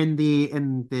splitter and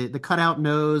the cutout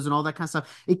nose and all that kind of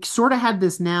stuff. It sort of had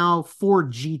this now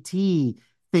Ford GT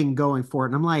thing going for it,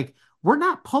 and I'm like, we're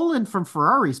not pulling from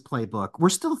Ferrari's playbook. We're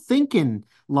still thinking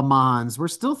Le Mans. We're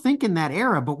still thinking that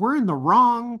era, but we're in the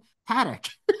wrong paddock.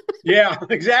 yeah,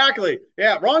 exactly.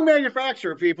 Yeah, wrong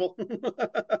manufacturer, people.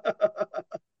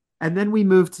 And then we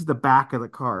moved to the back of the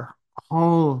car.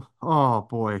 Oh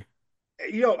boy.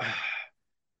 you know,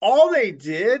 all they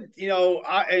did, and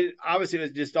obviously it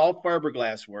was just all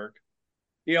fiberglass work,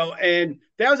 and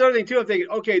that was the other thing too. I'm thinking,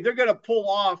 okay, they're going to pull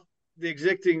off the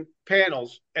existing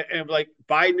panels and like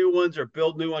buy new ones or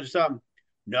build new ones or something.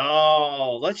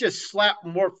 No, let's just slap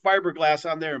more fiberglass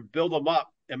on there and build them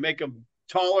up and make them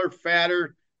taller,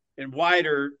 fatter, and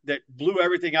wider. That blew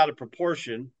everything out of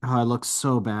proportion. Oh, it looks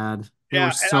so bad. They were Yeah,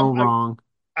 and so wrong.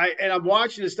 I'm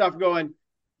watching this stuff going.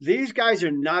 These guys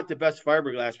are not the best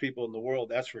fiberglass people in the world.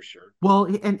 That's for sure. Well,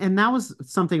 and that was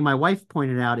something my wife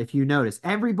pointed out. If you notice,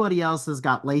 everybody else has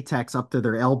got latex up to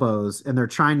their elbows and they're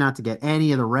trying not to get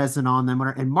any of the resin on them.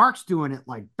 And Mark's doing it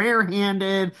like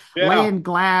barehanded, Yeah, laying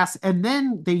glass. And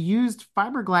then they used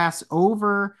fiberglass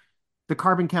over the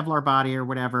carbon Kevlar body or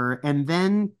whatever. And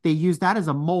then they used that as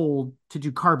a mold to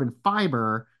do carbon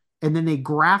fiber. And then they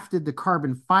grafted the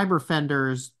carbon fiber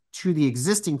fenders to the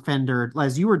existing fender,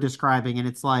 as you were describing. And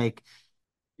it's like,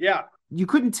 yeah. you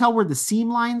couldn't tell where the seam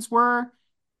lines were,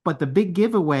 but the big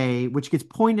giveaway, which gets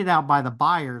pointed out by the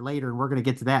buyer later, and we're going to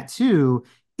get to that too,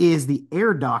 is the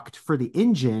air duct for the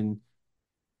engine.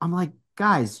 I'm like,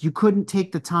 guys, you couldn't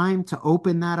take the time to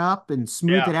open that up and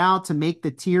smooth Yeah. it out to make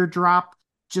the teardrop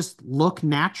just look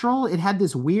natural. It had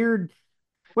this weird,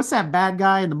 what's that bad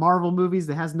guy in the Marvel movies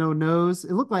that has no nose?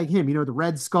 It looked like him, the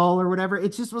Red Skull or whatever.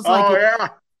 It just was like Oh it, yeah.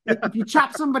 if you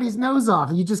chop somebody's nose off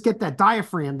and you just get that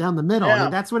diaphragm down the middle, Yeah.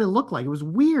 that's what it looked like. It was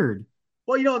weird.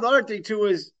 Well, the other thing too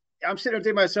is I'm sitting there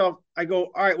thinking to myself, I go,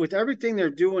 all right, with everything they're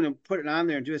doing and putting on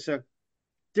there and doing stuff,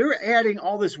 they're adding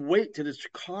all this weight to this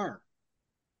car.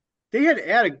 They had to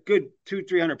add a good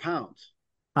 200-300 pounds.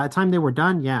 By the time they were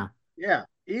done, yeah. Yeah,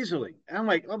 easily. And I'm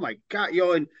like, oh my God,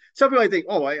 and some people I think,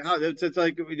 oh, it's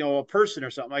like, a person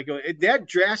or something. I go, that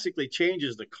drastically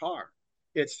changes the car.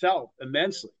 itself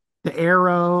immensely. The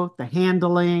aero, the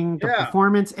handling, the Yeah.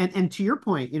 performance, and to your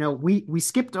point, we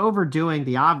skipped over doing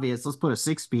the obvious. Let's put a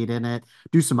 6 speed in it,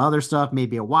 do some other stuff,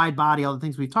 maybe a wide body, all the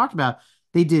things we've talked about.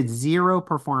 They did zero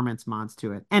performance mods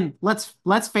to it. And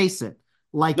let's face it,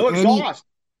 like No any exhaust,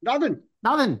 nothing.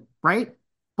 nothing, right?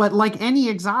 But like any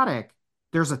exotic,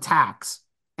 there's a tax.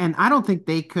 And I don't think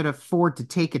they could afford to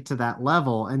take it to that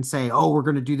level and say, oh, we're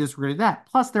going to do this, we're going to do that.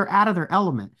 Plus, they're out of their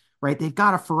element, right? They've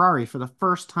got a Ferrari for the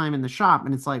first time in the shop.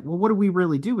 And it's like, well, what do we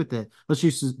really do with it? Let's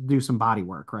just do some body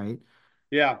work, right?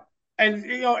 Yeah. And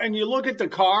and you look at the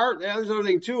car, the other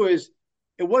thing too is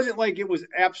it wasn't like it was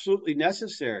absolutely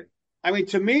necessary. I mean,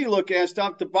 to me, look at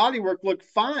stuff, the bodywork looked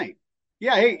fine.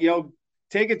 Yeah, hey,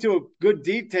 take it to a good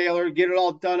detailer, get it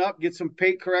all done up, get some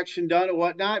paint correction done and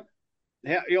whatnot.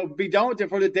 Be done with it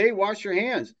for the day, wash your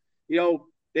hands.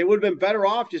 They would have been better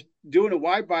off just doing a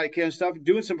wide body kind of stuff,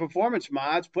 doing some performance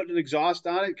mods, putting an exhaust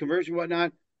on it, conversion,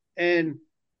 whatnot. And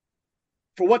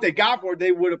for what they got for it,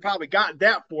 they would have probably gotten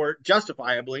that for it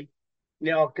justifiably,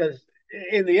 because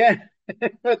in the end,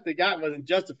 what they got wasn't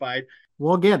justified.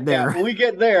 We'll get Yeah, there. when we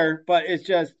get there, but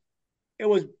it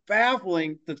was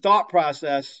baffling the thought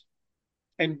process.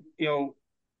 And,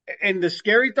 and the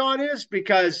scary thought is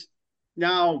because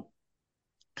now,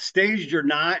 staged or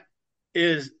not,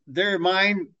 is their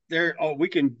mind, we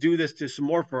can do this to some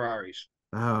more Ferraris.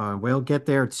 Oh, we'll get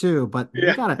there too, but we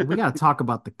Yeah. gotta talk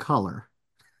about the color.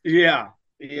 Yeah.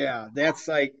 Yeah. That's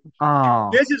like, Oh,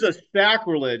 this is a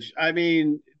sacrilege. I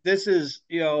mean, this is,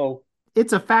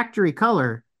 it's a factory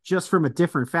color just from a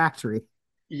different factory.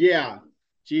 yeah,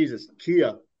 Jesus,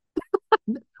 Kia.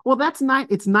 Well, it's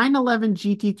 911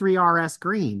 GT3 RS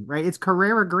green, right? It's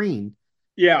Carrera green,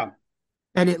 Yeah.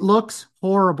 and it looks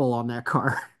horrible on that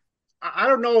car. I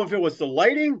don't know if it was the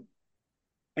lighting.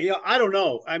 I don't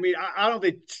know. I mean, I don't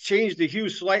think they changed the hue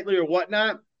slightly or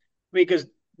whatnot. I mean, because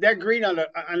that green on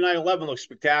 911 looks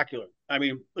spectacular. I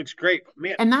mean, looks great.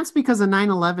 Man, And that's because a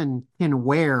 911 can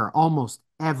wear almost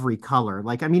every color.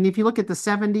 Like, I mean, if you look at the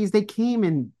 70s, they came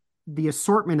in the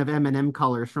assortment of M&M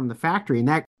colors from the factory,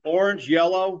 and orange,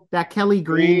 yellow, that Kelly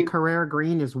green, green. Carrera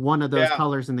green is one of those Yeah.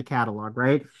 colors in the catalog,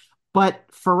 right? But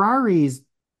Ferraris,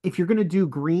 if you're going to do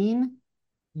green,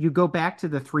 you go back to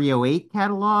the 308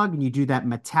 catalog and you do that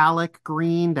metallic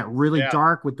green, that really Yeah.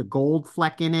 dark with the gold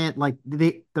fleck in it. Like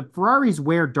the Ferraris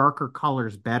wear darker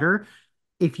colors better.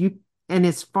 If you and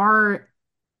as far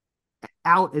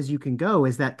out as you can go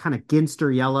is that kind of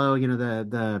Ginster yellow,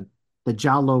 the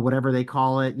Giallo, whatever they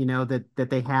call it, that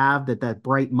they have that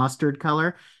bright mustard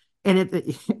color. And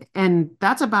and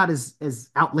that's about as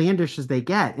outlandish as they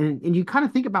get. And you kind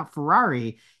of think about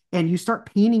Ferrari and you start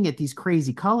painting it these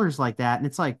crazy colors like that. And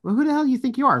it's like, well, who the hell do you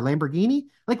think you are? Lamborghini?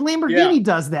 Like Yeah. Lamborghini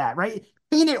does that, right?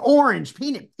 Paint it orange,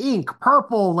 paint it pink,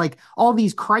 purple, like all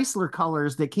these Chrysler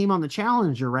colors that came on the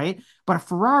Challenger, right? But a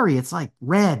Ferrari, it's like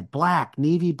red, black,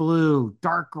 navy blue,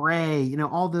 dark gray,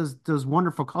 all those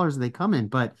wonderful colors they come in.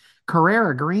 But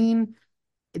Carrera green,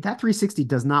 that 360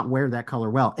 does not wear that color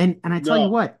well. And I tell you No,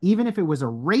 what, even if it was a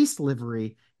race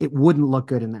livery, it wouldn't look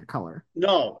good in that color.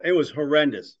 no, it was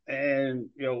horrendous. And,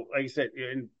 like I said,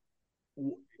 and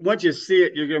once you see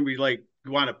it, you're going to be like,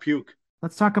 you want to puke.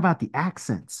 Let's talk about the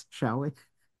accents, shall we?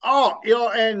 Oh,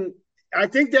 and I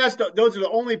think those are the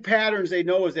only patterns they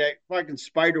know is that fucking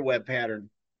spider web pattern.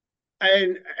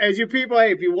 And as you people,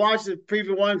 hey, if you watch the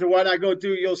previous ones or what I go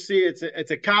through, you'll see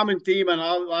it's a common theme on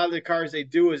a lot of the cars they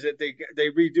do is that they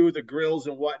redo the grills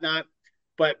and whatnot.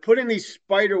 But putting these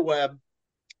spider web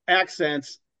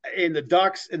accents in the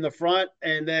ducks in the front,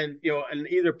 and then and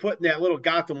either putting that little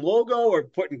Gotham logo or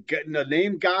getting the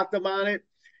name Gotham on it,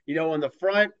 on the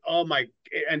front. Oh my!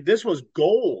 And this was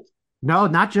gold, No,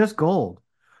 not just gold,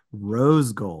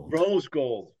 rose gold. rose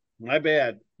gold. My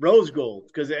bad, rose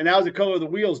gold, and that was the color of the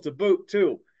wheels to boot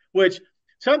too. Which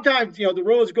sometimes the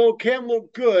rose gold can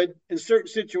look good in certain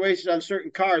situations on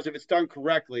certain cars if it's done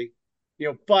correctly.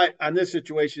 But on this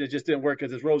situation, it just didn't work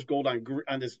because it's rose gold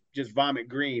on this just vomit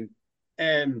green.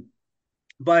 And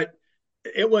but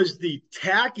it was the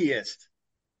tackiest,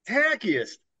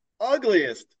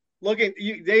 ugliest looking.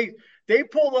 They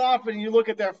pulled it off, and you look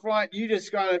at that front, you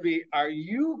just gotta be. Are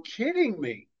you kidding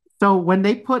me? So when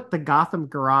they put the Gotham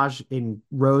garage in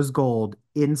rose gold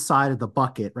inside of the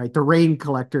bucket, right? The rain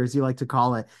collector, as you like to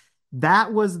call it,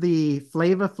 that was the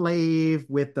Flava Flav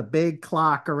with the big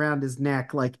clock around his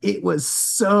neck. Like it was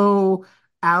so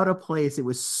out of place. It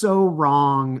was so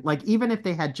wrong. Like even if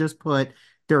they had just put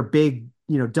their big,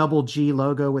 double G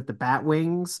logo with the bat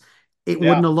wings, it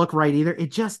wouldn't Yeah, have looked right either.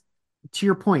 It just, to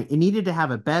your point, it needed to have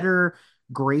a better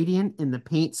gradient in the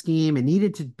paint scheme. It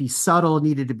needed to be subtle, it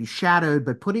needed to be shadowed,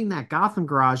 but putting that Gotham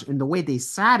garage and the way they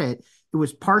sat it, It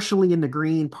was partially in the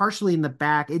green, partially in the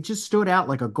back. It just stood out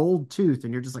like a gold tooth.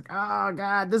 And you're just like, oh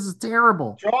God, this is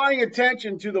terrible. Drawing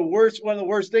attention to the worst, one of the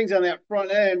worst things on that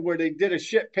front end where they did a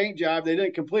shit paint job, they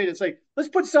didn't complete it. It's like, let's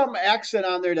put some accent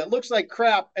on there that looks like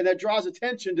crap and that draws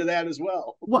attention to that as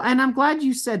well. Well, and I'm glad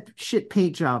you said shit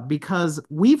paint job because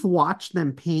we've watched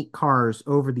them paint cars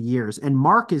over the years, and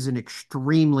Mark is an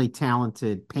extremely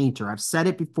talented painter. I've said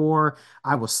it before.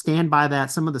 I will stand by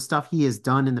that. Some of the stuff he has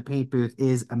done in the paint booth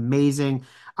is amazing.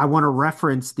 I want to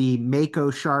reference the Mako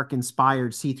Shark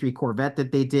inspired C3 Corvette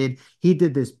that they did. He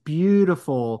did this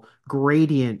beautiful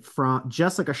gradient from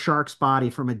just like a shark's body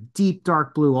from a deep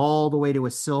dark blue all the way to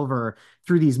a silver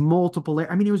through these multiple layers.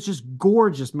 I mean, it was just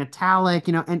gorgeous, metallic,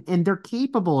 and they're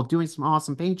capable of doing some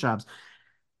awesome paint jobs.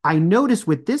 I noticed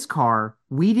with this car,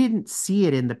 we didn't see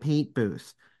it in the paint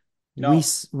booth. We No.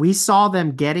 we saw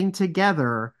them getting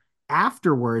together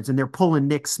afterwards, and they're pulling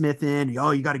Nick Smith in.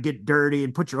 Oh, you got to get dirty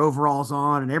and put your overalls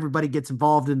on, and everybody gets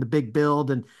involved in the big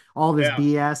build and all this Yeah.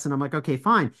 BS. And I'm like, okay,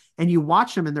 fine. And you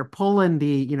watch them, and they're pulling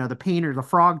the painter, the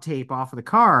frog tape off of the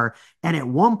car. And at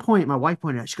one point, my wife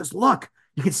pointed out, she goes, "Look,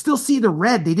 you can still see the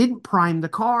red. They didn't prime the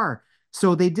car,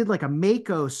 so they did like a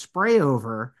Mako spray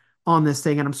over." On this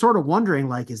thing, and I'm sort of wondering,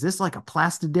 like, is this like a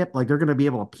plastic dip? Like they're going to be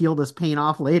able to peel this paint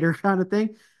off later, kind of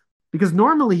thing? Because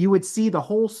normally you would see the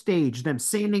whole stage, them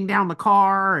sanding down the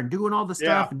car and doing all the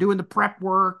Yeah. stuff and doing the prep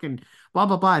work and blah,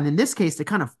 blah, blah. And in this case, they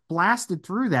kind of blasted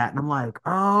through that. And I'm like,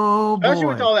 oh Especially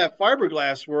with boy. all that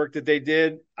fiberglass work that they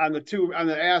did on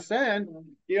the ass end,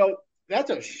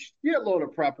 that's a shitload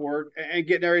of prep work and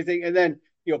getting everything. And then,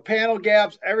 panel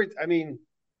gaps, everything. I mean,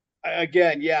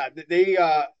 again, yeah,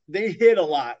 they hit a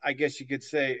lot, I guess you could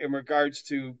say, in regards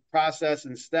to process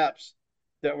and steps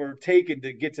that were taken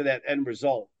to get to that end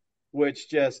result, which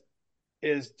just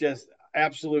is just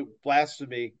absolute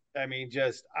blasphemy. I mean,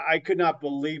 just I could not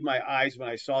believe my eyes when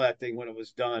I saw that thing when it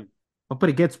was done. But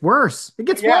it gets worse. It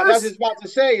gets Yeah, that's worse. just about to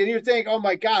say, and you think, oh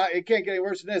my god, it can't get any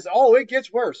worse than this. Oh, it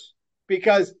gets worse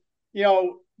because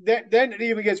then it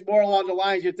even gets more along the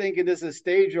lines you're thinking this is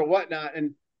stage or whatnot,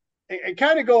 and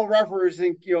kind of go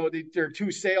referencing, they're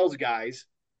two sales guys.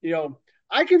 You know,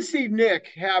 I can see Nick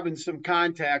having some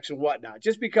contacts and whatnot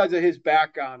just because of his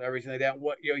background, everything like that.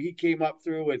 What he came up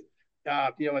through with,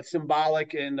 at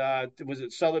Symbolic and was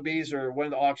it Sotheby's or one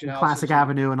of the auction Classic houses?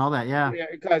 Avenue and all that. Yeah.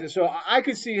 Yeah, so I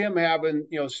could see him having,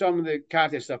 some of the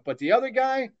content stuff. But the other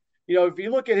guy, if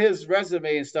you look at his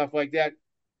resume and stuff like that,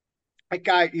 that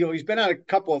guy, he's been on a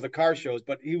couple of the car shows,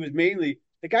 but he was mainly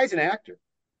the guy's an actor.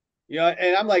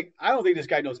 And I'm like, I don't think this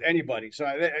guy knows anybody. So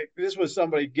this was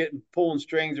somebody pulling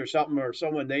strings or something, or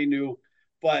someone they knew.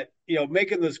 But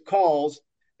making those calls,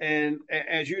 and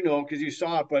as you know, because you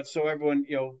saw it, but so everyone,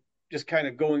 just kind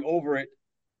of going over it.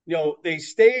 They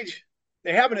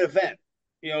have an event.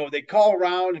 They call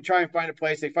around and try and find a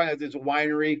place. They find out there's a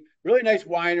winery, really nice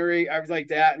winery, everything like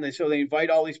that, and so they invite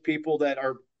all these people that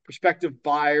are prospective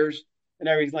buyers and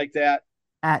everything like that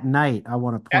At night, I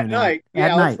want to at point out. night.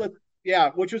 At Yeah,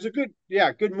 night. which was a good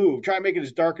move. Try and make it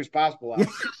as dark as possible Yeah.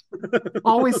 out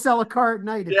Always sell a car at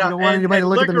night if you Yeah, don't want anybody to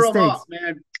look at the liquor them mistakes. up,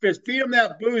 man. Just feed them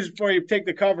that booze before you take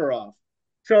the cover off.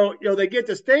 So they get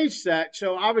the stage set.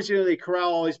 So obviously they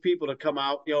corral all these people to come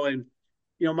out. And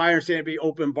my understanding would be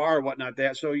open bar or whatnot.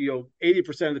 That so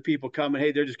 80% of the people come and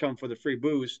hey, they're just coming for the free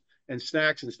booze and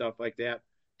snacks and stuff like that.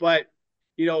 But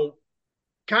you know,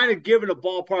 kind of given a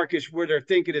ballpark is where they're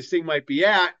thinking this thing might be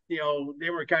at. They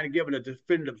were kind of given a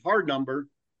definitive hard number,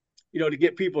 to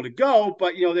get people to go.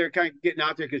 But they're kind of getting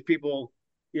out there because people,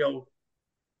 you know,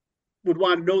 would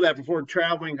want to know that before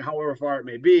traveling, however far it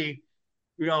may be.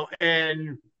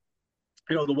 And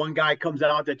the one guy comes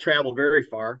out that traveled very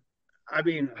far. I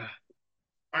mean,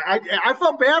 I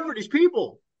felt bad for these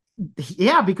people.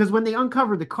 Yeah, because when they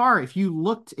uncovered the car, if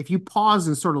you paused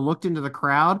and sort of looked into the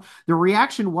crowd, the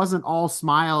reaction wasn't all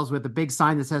smiles with a big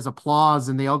sign that says applause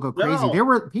and they all go crazy.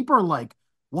 No, People are like,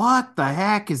 what the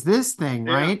heck is this thing,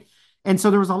 yeah, right? And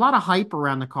so there was a lot of hype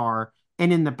around the car.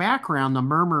 And in the background, the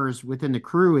murmurs within the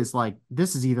crew is like,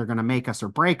 this is either going to make us or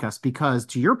break us. Because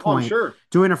to your oh point, sure,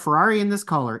 doing a Ferrari in this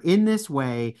color, in this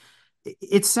way,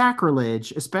 it's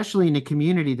sacrilege, especially in a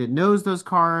community that knows those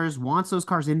cars, wants those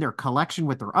cars in their collection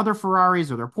with their other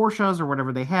Ferraris or their Porsches or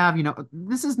whatever they have.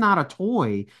 This is not a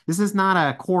toy. This is not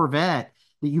a Corvette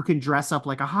that you can dress up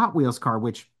like a Hot Wheels car,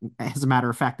 which, as a matter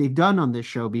of fact, they've done on this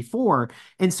show before.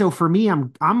 And so for me,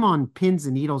 I'm on pins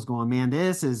and needles going, man,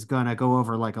 this is gonna go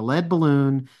over like a lead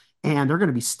balloon, and they're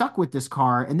gonna be stuck with this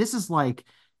car. And this is like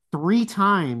three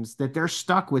times that they're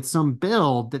stuck with some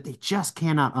build that they just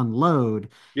cannot unload.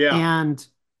 yeah, And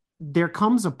there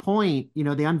comes a point,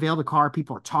 they unveil the car,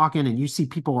 people are talking, and you see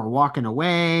people are walking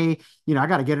away. I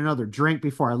got to get another drink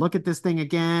before I look at this thing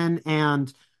again.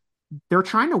 And they're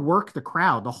trying to work the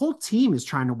crowd. The whole team is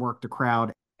trying to work the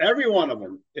crowd. Every one of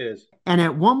them is. And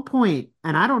at one point,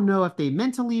 and I don't know if they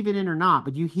meant to leave it in or not,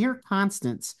 but you hear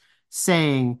Constance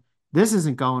saying, "This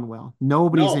isn't going well.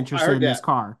 Nobody's No, I interested heard in this that.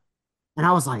 car." And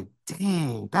I was like,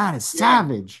 dang, that is Yeah.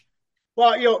 savage.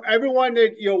 Well, everyone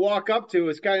that you walk up to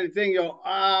is kind of thing,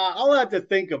 I'll have to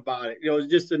think about it. It's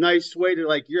just a nice way to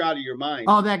like, you're out of your mind.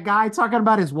 Oh, that guy talking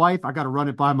about his wife. I got to run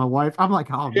it by my wife. I'm like,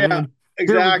 oh Yeah, man, here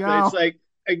we exactly. It's go. like,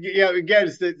 again,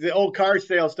 it's the old car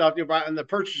sale stuff, on the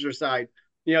purchaser side,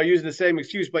 using the same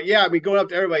excuse. But yeah, I mean, going up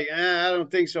to everybody, I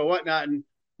don't think so, whatnot. And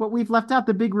What we've left out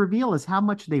the big reveal is how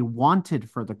much they wanted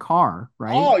for the car,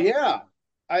 right? oh, yeah.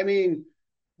 I mean,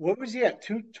 what was he at?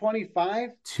 225?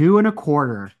 Two and a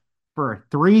quarter for a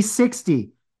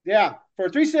 360 Yeah, for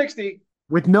 360.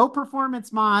 with no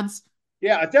performance mods.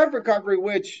 Yeah, a theft recovery,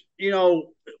 which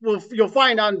you'll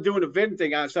find on doing a VIN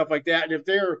thing on stuff like that. And if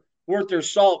they're worth their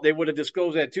salt, they would have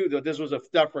disclosed that too. That this was a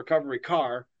theft recovery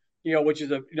car, which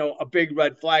is a big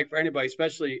red flag for anybody,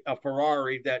 especially a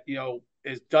Ferrari that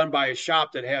is done by a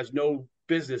shop that has no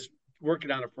business working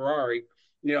on a Ferrari.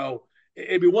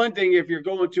 It'd be one thing if you're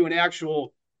going to an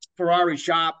actual Ferrari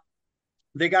shop,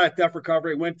 they got a theft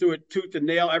recovery, went through it tooth and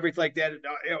nail, everything like that,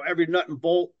 every nut and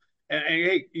bolt. And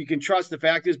hey, you can trust the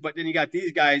fact is, but then you got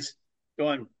these guys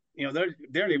going, they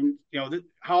don't even,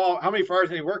 how many Ferraris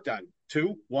they worked on?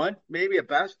 Two, one, maybe at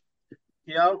best,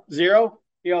 zero.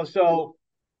 So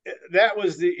that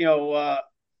was the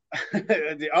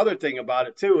other thing about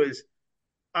it too is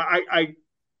I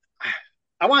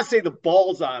I want to say the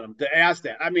balls on them to ask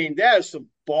that. I mean, that is some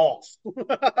balls.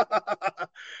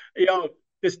 you know,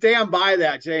 to stand by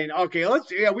that, saying, okay,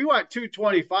 we want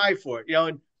 225 for it.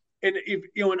 And if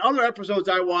in other episodes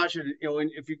I watch, and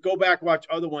and if you go back and watch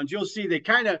other ones, you'll see they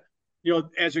kind of,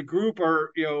 as a group,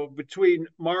 or between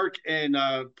Mark and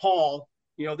Paul,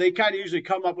 they kind of usually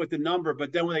come up with a number,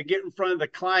 but then when they get in front of the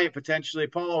client, potentially,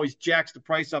 Paul always jacks the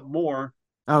price up more.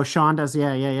 Oh, Sean does.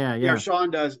 Yeah, yeah, yeah, yeah.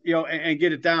 Sean does, and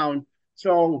get it down.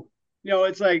 So,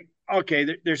 it's like, okay,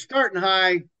 they're starting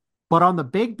high. But on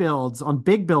big builds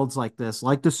like this,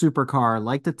 like the supercar,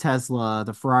 like the Tesla,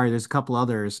 the Ferrari, there's a couple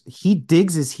others, he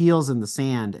digs his heels in the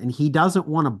sand and he doesn't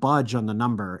want to budge on the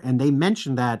number. And they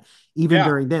mentioned that even Yeah.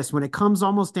 during this, when it comes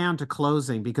almost down to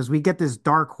closing, because we get this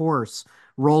dark horse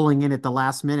rolling in at the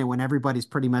last minute when everybody's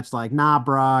pretty much like, nah,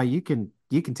 brah, you can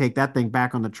take that thing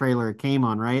back on the trailer it came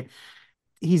on, right?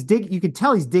 You can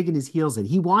tell he's digging his heels in.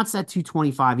 He wants that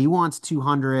 225, he wants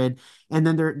 200, and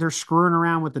then they're screwing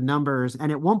around with the numbers.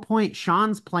 And at one point,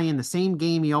 Sean's playing the same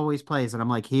game he always plays, and I'm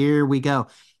like, here we go.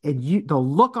 And the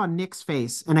look on Nick's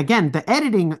face, and again, the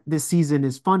editing this season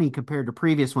is funny compared to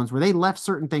previous ones where they left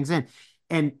certain things in.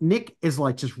 And Nick is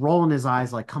like just rolling his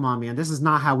eyes, like, come on, man, this is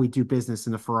not how we do business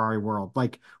in the Ferrari world.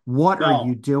 Like, what are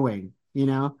you No. doing?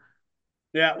 Yeah.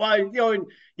 Well, and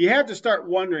you have to start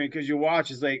wondering because you watch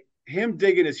is like him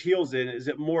digging his heels in. Is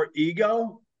it more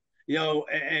ego,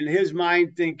 and his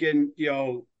mind thinking,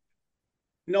 no,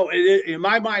 in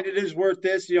my mind, it is worth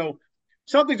this.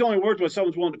 Something's only worth what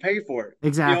someone's willing to pay for it.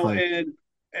 Exactly.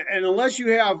 And unless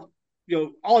you have,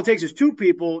 all it takes is two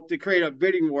people to create a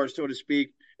bidding war, so to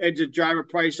speak, and to drive a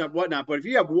price up, whatnot. But if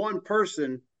you have one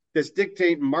person that's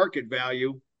dictating market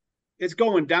value, it's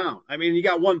going down. I mean, you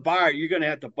got one buyer, you're going to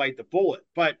have to bite the bullet.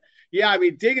 But yeah, I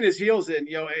mean, digging his heels in,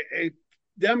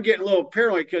 them getting a little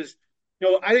paranoid because,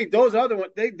 I think those other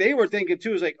ones, they were thinking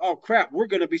too, is like, oh crap, we're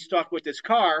going to be stuck with this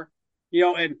car,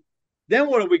 and then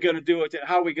what are we going to do with it?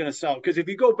 How are we going to sell it? Because if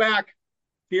you go back,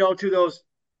 to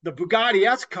the Bugatti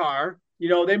S car,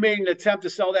 they made an attempt to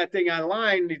sell that thing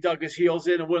online. And he dug his heels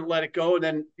in and wouldn't let it go. And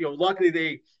then,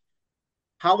 luckily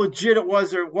how legit it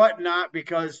was or whatnot,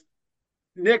 because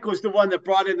Nick was the one that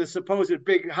brought in the supposed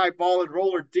big high ball and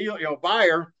roller deal,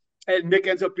 buyer, and Nick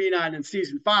ends up being on in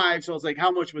season 5. So it's like, how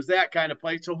much was that kind of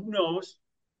play? So who knows?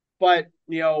 But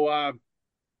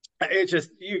it's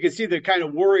just you can see the kind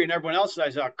of worry in everyone else's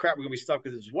eyes. Oh crap, we're gonna be stuck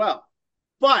with this as well.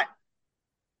 But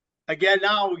again,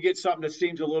 now we get something that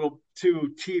seems a little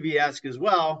too TV-esque as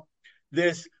well.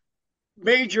 This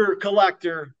major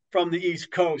collector from the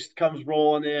East Coast comes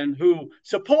rolling in, who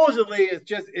supposedly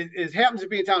is happens to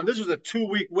be in town. This was a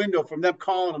 2-week window from them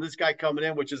calling him, this guy coming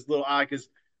in, which is a little odd because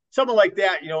someone like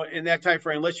that, in that time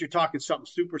frame, unless you're talking something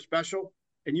super special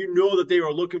and that they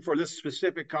were looking for this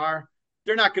specific car,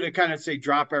 they're not going to kind of say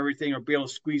drop everything or be able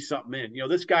to squeeze something in.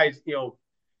 This guy's,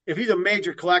 if he's a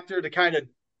major collector, the kind of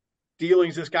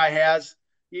dealings this guy has,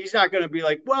 he's not going to be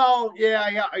like, well, yeah,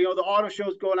 the auto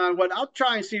show's going on. What I'll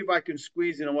try and see if I can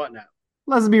squeeze in and whatnot.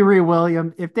 Let's be real,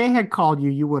 William. If they had called you,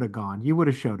 you would have gone. You would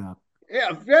have showed up.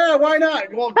 Yeah, why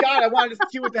not? Well, God, I wanted to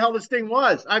see what the hell this thing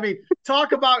was. I mean,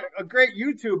 talk about a great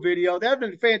YouTube video. That'd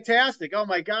been fantastic. Oh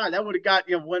my God, that would have got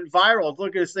went viral.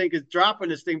 Look at this thing, is dropping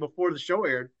this thing before the show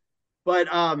aired. But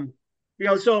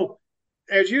so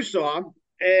as you saw,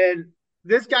 and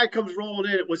this guy comes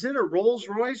rolling in. Was it a Rolls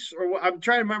Royce, or I'm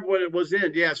trying to remember what it was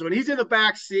in? Yeah, so when he's in the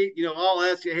back seat, I'll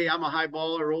ask you, hey, I'm a high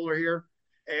baller roller here,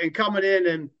 and coming in,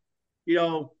 and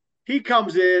he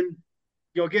comes in,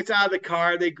 gets out of the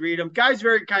car. They greet him. Guy's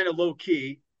very kind of low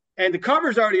key, and the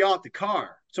cover's already off the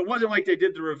car, so it wasn't like they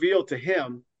did the reveal to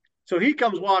him. So he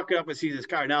comes walking up and sees this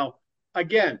car. Now,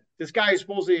 again, this guy is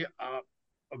supposedly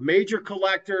a major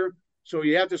collector, so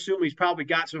you have to assume he's probably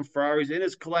got some Ferraris in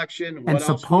his collection. And What else?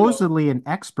 Who knows? supposedly an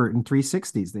expert in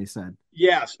 360s, they said.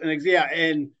 Yes,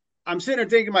 and I'm sitting there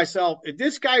thinking to myself, if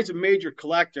this guy's a major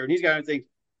collector and he's got to think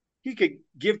he could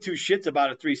give two shits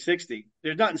about a 360.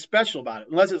 There's nothing special about it,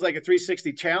 unless it's like a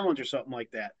 360 challenge or something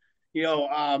like that.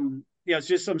 It's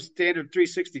just some standard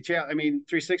 360 challenge. I mean,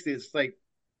 360 is like,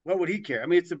 what would he care? I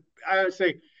mean, I would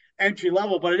say entry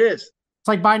level, but it is. It's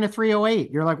like buying a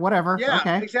 308. You're like, whatever. Yeah,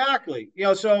 Okay. exactly.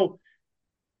 So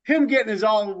him getting is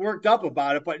all worked up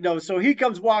about it, but no, so he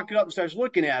comes walking up and starts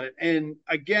looking at it. And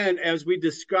again, as we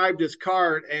described this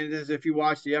card, and as if you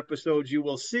watch the episodes, you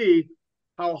will see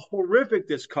how horrific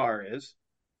this car is.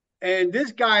 And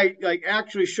this guy, like,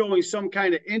 actually showing some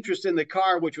kind of interest in the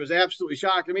car, which was absolutely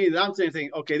shocking to me. That I'm saying,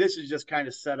 okay, this is just kind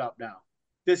of set up now.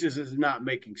 This is not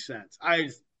making sense.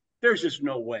 There's just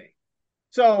no way.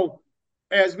 So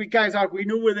as we guys talked, we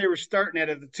knew where they were starting at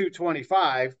the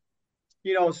 225.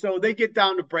 So they get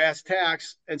down to brass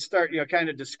tacks and start, kind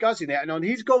of discussing that. And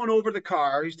he's going over the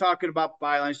car. He's talking about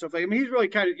byline stuff. I mean, he's really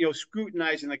kind of,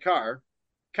 scrutinizing the car,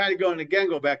 kind of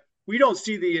go back. We don't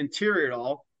see the interior at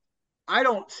all. I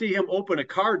don't see him open a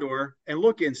car door and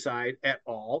look inside at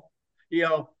all.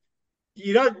 You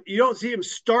don't see him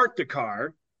start the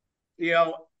car.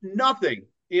 Nothing.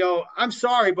 I'm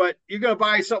sorry, but you're gonna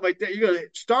buy something like that. You're gonna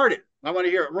start it. I want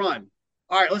to hear it run.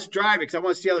 All right, let's drive it because I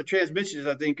want to see how the transmission is.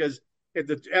 I think because if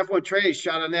the F1 tray is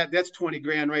shot on that, that's 20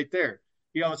 grand right there.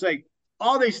 It's like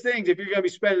all these things. If you're gonna be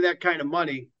spending that kind of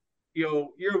money,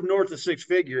 you're north of six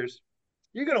figures.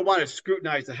 You're gonna want to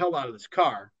scrutinize the hell out of this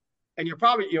car, and you're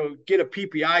probably get a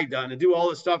PPI done and do all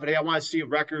this stuff. And hey, I want to see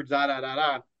records. Da da da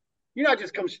da. You're not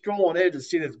just come strolling in to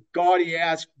see this gaudy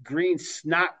ass green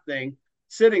snot thing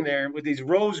sitting there with these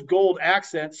rose gold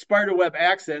accents, spiderweb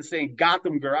accents saying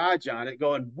Gotham Garage on it,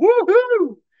 going,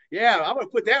 woohoo! Yeah, I'm going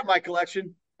to put that in my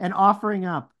collection. And offering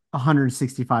up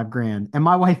 165 grand. And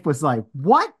my wife was like,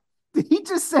 what? Did he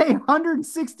just say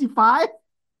 165?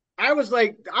 I was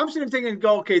like, I'm sitting thinking,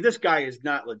 okay, this guy is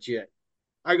not legit.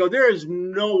 I go, there is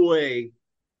no way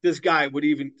this guy would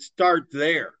even start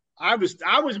there. I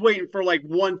was waiting for like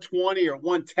 120 or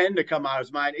 110 to come out of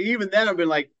his mind. Even then, I've been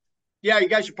like, yeah, you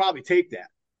guys should probably take that,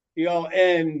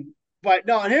 but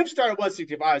no, and him started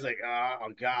 165. I was like, oh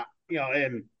God,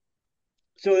 and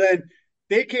so then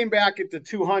they came back at the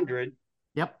 200.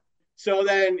 Yep. So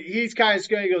then he's kind of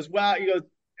scared. He goes, well,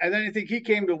 and then I think he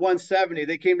came to 170.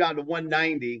 They came down to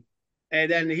 190. And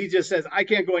then he just says, I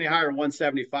can't go any higher than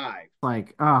 175.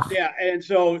 Like, oh. Yeah.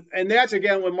 And that's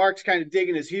again when Mark's kind of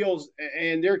digging his heels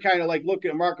and they're kind of like looking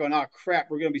at Mark going, oh, crap,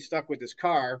 we're going to be stuck with this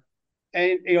car.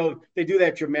 And, they do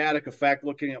that dramatic effect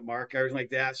looking at Mark, everything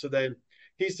like that. So then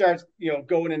he starts,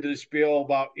 going into the spiel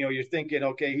about, you're thinking,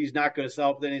 okay, he's not going to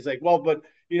sell. But then he's like, well, but,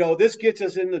 this gets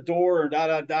us in the door, da,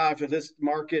 da, da, for this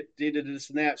market, did this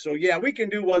and that. So, yeah, we can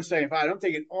do 175. I'm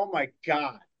thinking, oh, my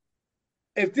God.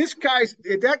 If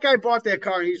that guy bought that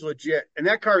car and he's legit, and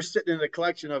that car is sitting in a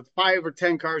collection of 5 or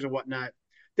 10 cars or whatnot,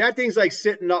 that thing's like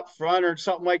sitting up front or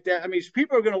something like that. I mean,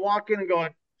 people are going to walk in and go,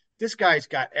 this guy's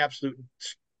got absolute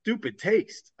stupid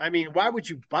taste. I mean, why would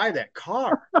you buy that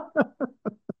car?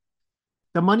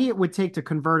 The money it would take to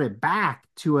convert it back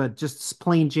to a just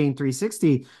plain Jane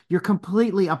 360, you're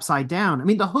completely upside down. I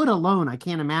mean, the hood alone, I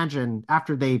can't imagine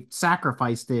after they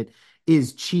sacrificed it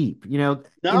is cheap. In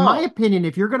my opinion,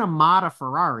 if you're going to mod a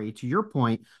Ferrari, to your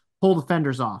point, pull the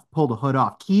fenders off, pull the hood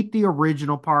off, keep the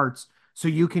original parts so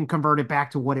you can convert it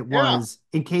back to what it was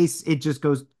in case it just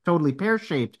goes totally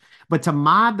pear-shaped. But to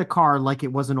mod the car like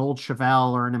it was an old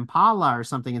Chevelle or an Impala or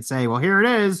something and say, well, here it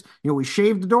is, we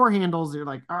shaved the door handles. You're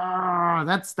like,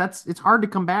 it's hard to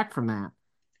come back from that.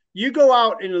 You go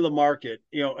out into the market,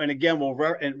 and again,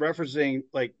 referencing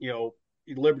like,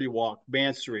 Liberty Walk,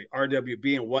 Man Street,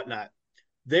 RWB, and whatnot.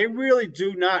 They really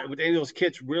do not, with any of those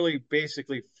kits, really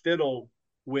basically fiddle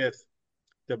with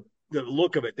the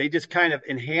look of it. They just kind of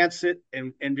enhance it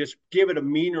and just give it a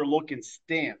meaner looking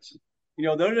stance.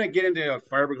 they're going to get into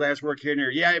fiberglass work here and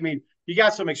there. Yeah, I mean, you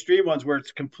got some extreme ones where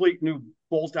it's complete new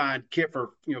bolt-on kit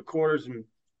for quarters and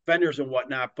fenders and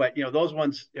whatnot. But those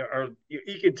ones are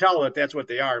you can tell that that's what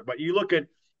they are. But you look at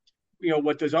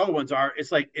what those other ones are.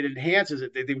 It's like it enhances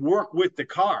it. They work with the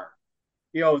car.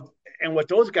 And what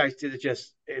those guys did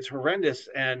is it's horrendous,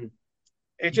 and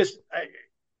it's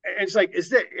like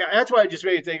that's why I just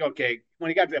made me think. Okay, when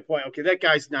he got to that point, okay, that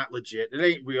guy's not legit. It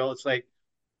ain't real. It's like,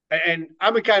 and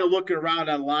I've been kind of looking around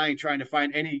online trying to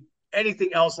find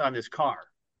anything else on this car.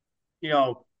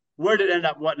 Where did it end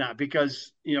up, whatnot?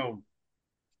 Because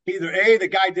either the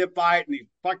guy did buy it and he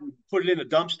fucking put it in a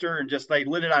dumpster and just like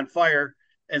lit it on fire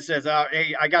and says,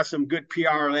 hey, I got some good PR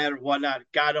on that or whatnot.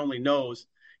 God only knows,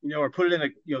 or put it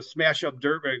in a smash up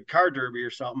car derby or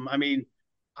something. I mean,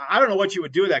 I don't know what you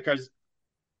would do with that, because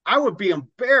I would be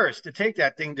embarrassed to take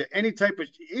that thing to any type of,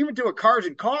 even to a Cars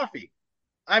and Coffee.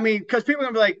 I mean, because people are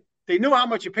gonna be like, they knew how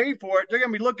much you paid for it. They're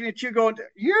gonna be looking at you going,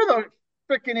 "You're the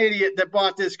freaking idiot that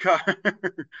bought this car."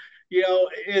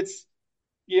 It's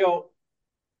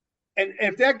and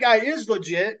if that guy is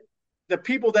legit, the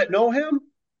people that know him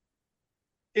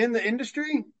in the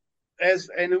industry,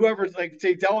 and whoever's like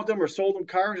say dealt with them or sold them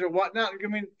cars or whatnot, I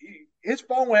mean, his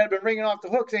phone would have been ringing off the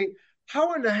hook saying,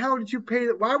 "How in the hell did you pay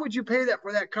that? Why would you pay that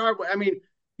for that car?" I mean,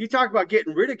 you talk about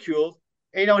getting ridiculed.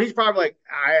 And, he's probably like,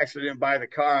 I actually didn't buy the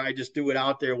car. I just threw it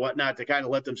out there, whatnot, to kind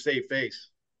of let them save face.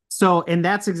 So, and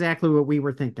that's exactly what we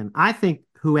were thinking. I think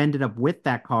who ended up with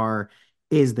that car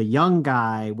is the young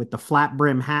guy with the flat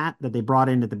brim hat that they brought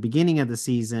in at the beginning of the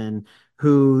season,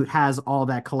 who has all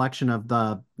that collection of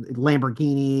the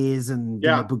Lamborghinis and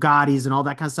Bugattis and all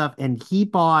that kind of stuff. And he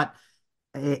bought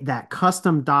that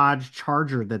custom Dodge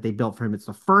Charger that they built for him. It's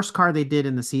the first car they did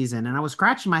in the season. And I was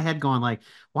scratching my head going like,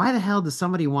 why the hell does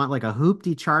somebody want like a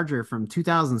hoopty Charger from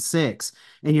 2006?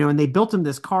 And they built him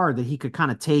this car that he could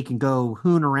kind of take and go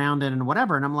hoon around in and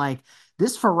whatever. And I'm like,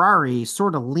 this Ferrari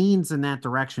sort of leans in that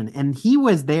direction. And he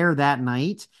was there that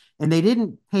night, and they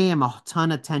didn't pay him a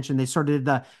ton of attention. They sort of did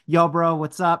the, yo, bro,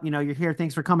 what's up? You're here.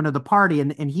 Thanks for coming to the party.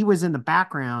 And he was in the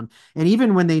background. And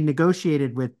even when they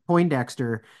negotiated with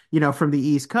Poindexter, from the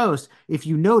East Coast, if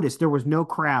you notice, there was no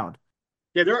crowd.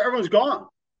 Yeah, everyone's gone.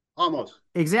 Almost.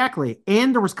 Exactly.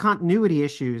 And there was continuity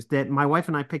issues that my wife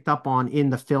and I picked up on in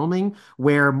the filming,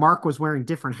 where Mark was wearing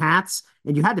different hats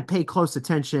and you had to pay close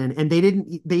attention, and they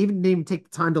even didn't take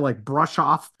the time to like brush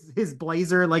off his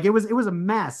blazer. Like it was a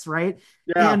mess, right?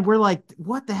 Yeah. And we're like,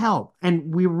 what the hell?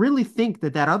 And we really think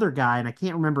that other guy, and I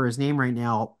can't remember his name right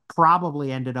now,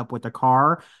 probably ended up with the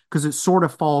car because it sort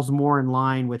of falls more in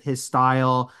line with his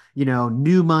style,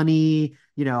 new money,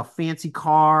 fancy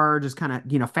car, just kind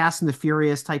of, Fast and the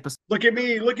Furious type of. Look at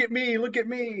me, look at me, look at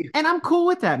me. And I'm cool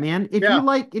with that, man.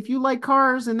 If you like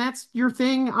cars and that's your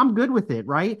thing, I'm good with it,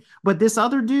 right? But this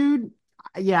other dude,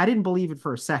 I didn't believe it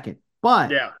for a second.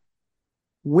 But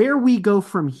where we go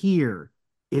from here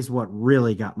is what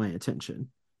really got my attention.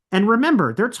 And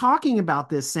remember, they're talking about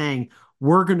this saying,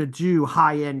 we're going to do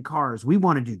high-end cars. We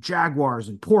want to do Jaguars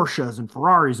and Porsches and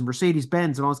Ferraris and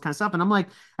Mercedes-Benz and all this kind of stuff. And I'm like,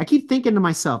 I keep thinking to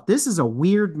myself, this is a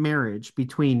weird marriage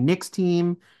between Nick's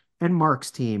team and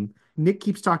Mark's team. Nick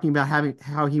keeps talking about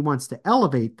how he wants to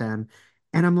elevate them.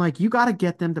 And I'm like, you got to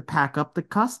get them to pack up the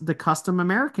custom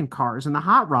American cars and the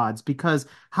hot rods, because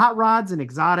hot rods and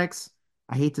exotics,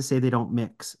 I hate to say, they don't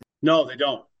mix. No, they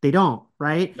don't. They don't,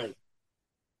 right? No.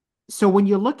 So when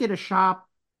you look at a shop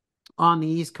on the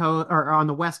East Coast or on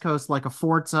the West Coast, like a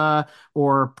Forza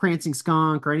or Prancing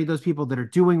Skunk or any of those people that are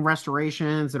doing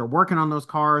restorations, that are working on those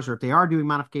cars, or if they are doing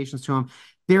modifications to them,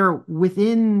 they're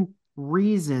within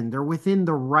reason. They're within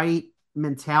the right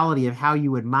mentality of how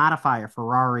you would modify a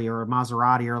Ferrari or a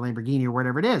Maserati or a Lamborghini or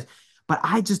whatever it is. But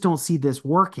I just don't see this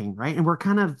working, right?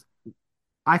 And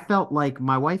I felt like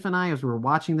my wife and I, as we were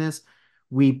watching this,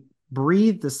 we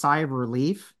breathed a sigh of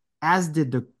relief, as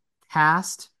did the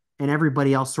cast and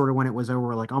everybody else. Sort of when it was over,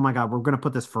 we're like, oh my God, we're going to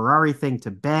put this Ferrari thing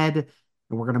to bed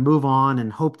and we're going to move on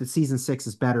and hope that season 6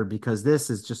 is better, because this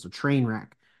is just a train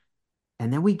wreck.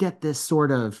 And then we get this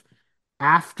sort of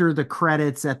after the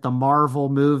credits at the Marvel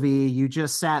movie you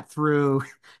just sat through,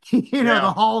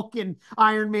 the Hulk and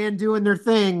Iron Man doing their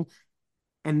thing.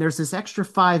 And there's this extra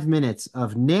 5 minutes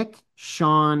of Nick,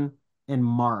 Sean, and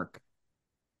Mark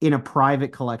in a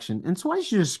private collection. And so why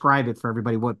don't you describe it for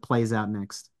everybody, what plays out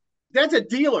next? That's a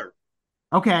dealer.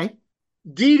 Okay.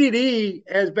 DDD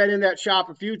has been in that shop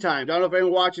a few times. I don't know if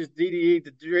anyone watches DDE,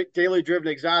 the Daily Driven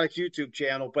Exotics YouTube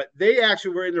channel, but they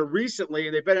actually were in there recently,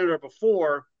 and they've been in there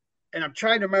before. And I'm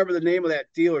trying to remember the name of that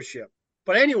dealership.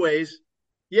 But anyways,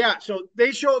 so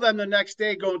they show them the next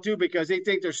day going through because they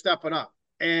think they're stepping up.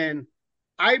 And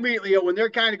I immediately, when they're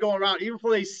kind of going around, even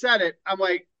before they said it, I'm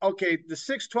like, okay, the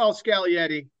 612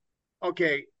 Scaglietti,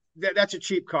 okay, that's a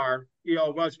cheap car.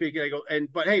 When I'm speaking, I go,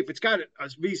 but hey, if it's got a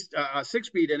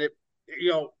 6-speed in it,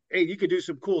 hey, you could do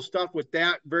some cool stuff with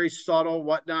that, very subtle,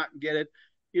 whatnot, and get it.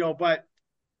 But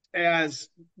as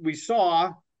we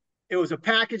saw, it was a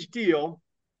package deal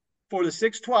for the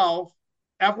 612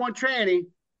 F1 tranny.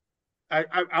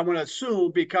 I want to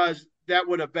assume because that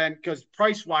would have been because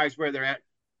price wise where they're at,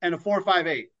 and a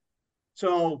 458.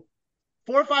 So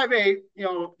 458,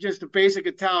 just a basic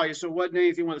Italia, so it wasn't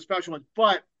anything with a special one,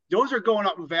 but those are going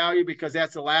up in value because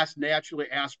that's the last naturally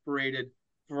aspirated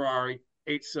Ferrari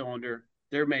 8-cylinder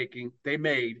they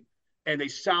made, and they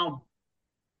sound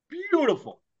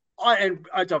beautiful. And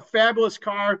it's a fabulous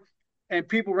car. And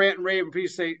people rant and rave, and people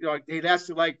say, hey, that's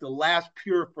like the last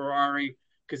pure Ferrari,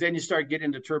 because then you start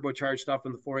getting into turbocharged stuff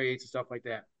in the 488s and stuff like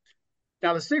that.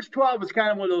 Now, the 612 is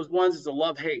kind of one of those ones that's a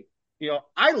love-hate.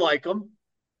 I like them.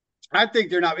 I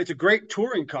think they're not. It's a great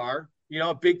touring car.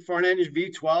 A big front engine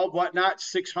V12, whatnot,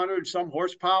 600 some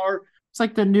horsepower. It's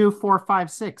like the new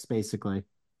 456, basically.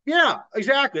 Yeah,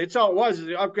 exactly. It's all it was, is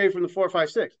an upgrade from the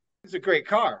 456. It's a great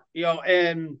car,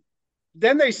 and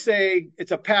then they say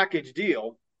it's a package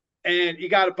deal and you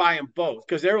got to buy them both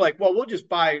because they're like, well, we'll just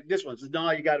buy this one. So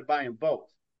no, you got to buy them both.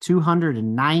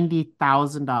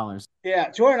 $290,000. Yeah,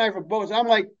 290 for both. I'm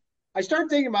like, I start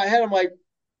thinking in my head, I'm like,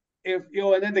 if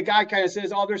and then the guy kind of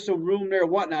says, oh, there's some room there,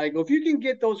 whatnot. I go, if you can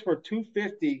get those for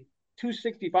 250,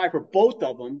 265 for both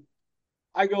of them,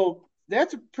 I go,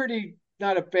 that's a pretty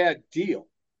not a bad deal.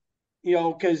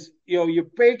 Because you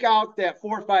break out that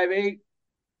 458,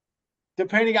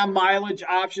 depending on mileage,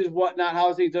 options, whatnot,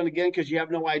 how it's done again, because you have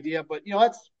no idea. But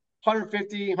that's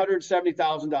 $150,000,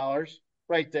 $170,000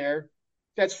 right there.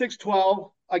 That's 612.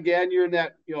 Again, you're in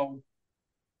that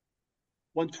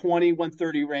 120,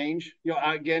 130 range.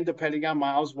 Again, depending on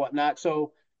miles, whatnot.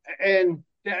 So, and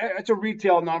it's a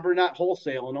retail number, not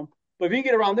wholesaling them. But if you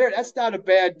get around there, that's not a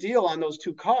bad deal on those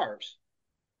two cars.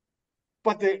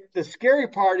 But the scary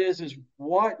part is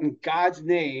what in God's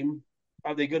name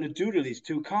are they going to do to these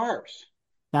two cars?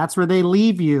 That's where they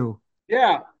leave you.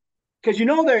 Yeah, because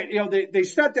they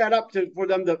set that up for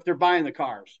them they're buying the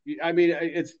cars. I mean,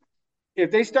 it's if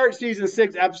they start season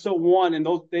 6, episode 1, and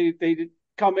they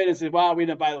come in and say, "Wow, we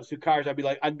didn't buy those two cars," I'd be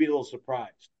a little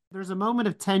surprised. There's a moment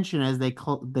of tension as they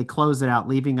close it out,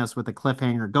 leaving us with a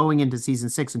cliffhanger going into season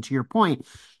 6. And to your point,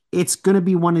 it's going to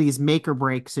be one of these make or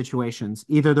break situations.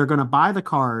 Either they're going to buy the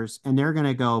cars and they're going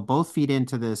to go both feet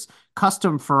into this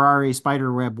custom Ferrari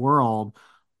spiderweb world,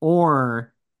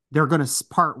 or they're going to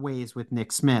part ways with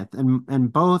Nick Smith.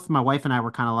 And both my wife and I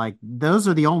were kind of like, those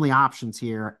are the only options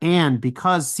here. And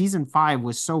because season 5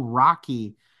 was so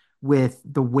rocky with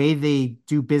the way they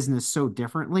do business so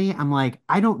differently, I'm like,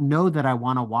 I don't know that I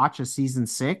want to watch a season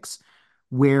 6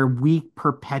 where we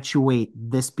perpetuate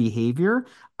this behavior.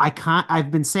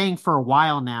 I've been saying for a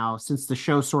while now, since the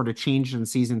show sort of changed in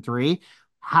season 3,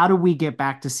 how do we get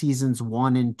back to seasons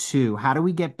 1 and 2? How do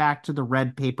we get back to the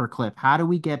red paperclip? How do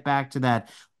we get back to that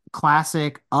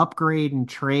classic upgrade and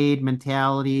trade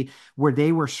mentality where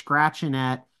they were scratching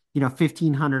at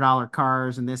 $1,500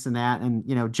 cars and this and that?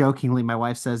 And jokingly, my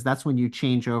wife says that's when you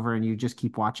change over and you just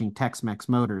keep watching Tex-Mex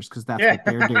Motors because that's what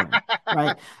they're doing,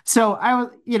 right? So I was,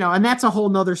 and that's a whole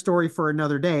nother story for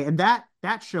another day. And that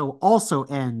show also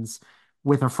ends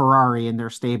with a Ferrari in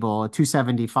their stable, a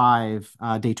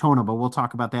 275 Daytona, but we'll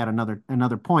talk about that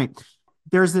another point.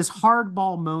 There's this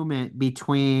hardball moment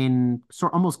between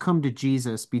almost come to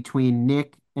Jesus between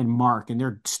Nick and Mark, and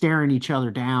they're staring each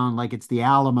other down like it's the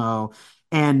Alamo.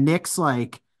 And Nick's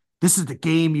like, this is the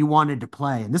game you wanted to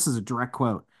play. And this is a direct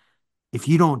quote. If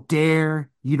you don't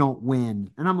dare, you don't win.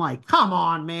 And I'm like, come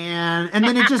on, man. And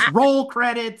then it just roll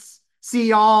credits. See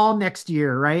y'all next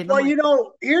year, right? Well,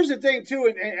 here's the thing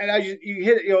too, and as you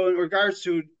hit it, in regards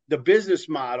to the business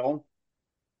model,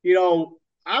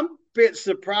 I'm a bit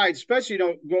surprised, especially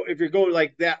if you're going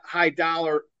like that high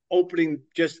dollar opening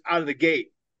just out of the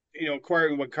gate,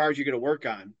 acquiring what cars you're going to work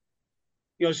on.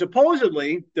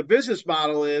 Supposedly the business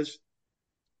model is,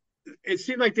 it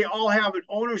seems like they all have an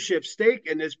ownership stake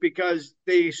in this because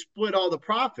they split all the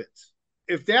profits.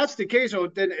 If that's the case,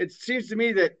 then it seems to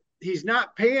me that he's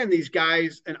not paying these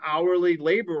guys an hourly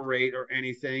labor rate or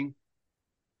anything.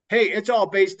 Hey, it's all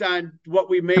based on what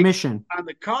we make commission on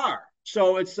the car.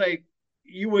 So it's like,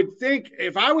 you would think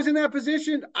if I was in that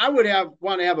position, I would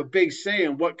want to have a big say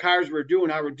in what cars we're doing,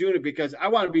 how we're doing it, because I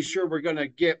want to be sure we're going to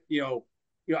get,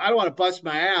 I don't want to bust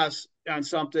my ass on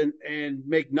something and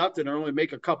make nothing or only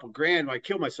make a couple grand when I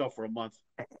kill myself for a month.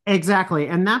 Exactly.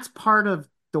 And that's part of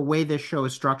the way this show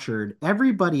is structured,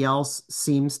 everybody else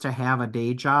seems to have a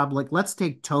day job. Like, let's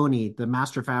take Tony, the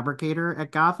master fabricator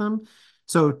at Gotham.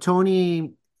 So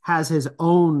Tony has his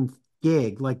own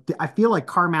gig. Like, I feel like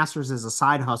Car Masters is a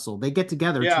side hustle. They get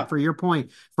together to, Yeah. for your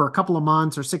point, for a couple of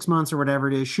months or 6 months or whatever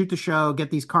it is, shoot the show, get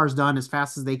these cars done as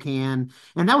fast as they can.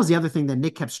 And that was the other thing that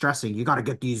Nick kept stressing. You got to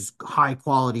get these high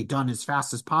quality done as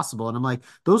fast as possible. And I'm like,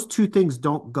 those two things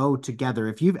don't go together.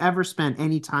 If you've ever spent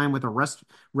any time with a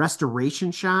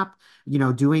restoration shop,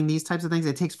 doing these types of things,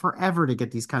 it takes forever to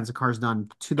get these kinds of cars done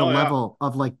to the Oh yeah. level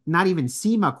of like not even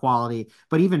SEMA quality,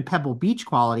 but even Pebble Beach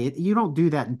quality. You don't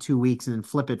do that in 2 weeks and then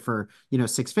flip it for,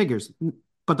 6 figures.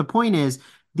 But the point is,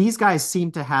 these guys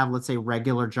seem to have, let's say,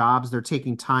 regular jobs. They're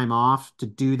taking time off to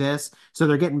do this. So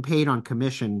they're getting paid on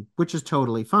commission, which is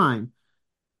totally fine.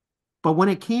 But when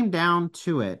it came down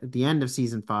to it, at the end of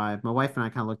season 5, my wife and I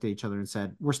kind of looked at each other and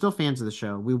said, we're still fans of the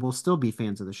show. We will still be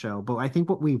fans of the show. But I think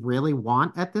what we really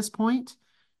want at this point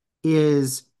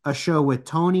is a show with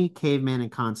Tony, Caveman,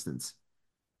 and Constance.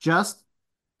 Just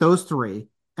those three.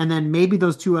 And then maybe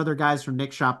those two other guys from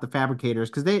Nick Shop, the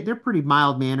fabricators, because they're pretty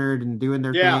mild mannered and doing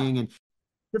their Yeah. thing. And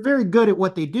they're very good at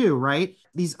what they do, right?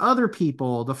 These other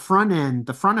people, the front end,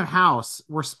 the front of house,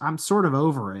 I'm sort of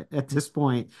over it at this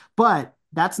point. But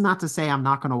that's not to say I'm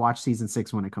not going to watch season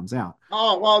 6 when it comes out.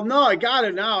 Oh well, no, I got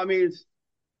it now. I mean,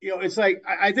 it's like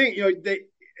I think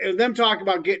them talking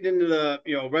about getting into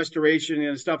the restoration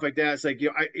and stuff like that. It's like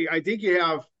I think you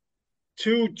have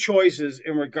two choices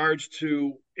in regards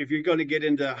to if you're going to get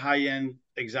into high end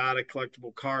exotic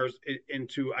collectible cars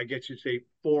into I guess you'd say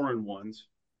foreign ones.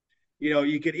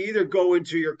 You could either go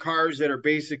into your cars that are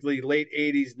basically late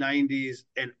 80s, 90s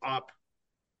and up,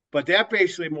 but that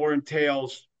basically more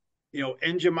entails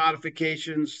engine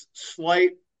modifications,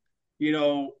 slight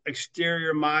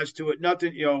exterior mods to it.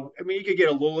 Nothing, I mean, you could get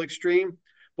a little extreme,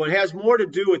 but it has more to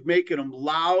do with making them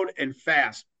loud and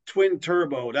fast, twin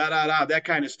turbo, that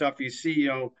kind of stuff you see,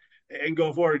 and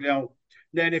go forward.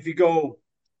 Then if you go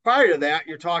prior to that,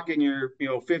 you're talking your,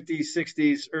 50s,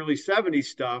 60s, early 70s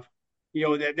stuff.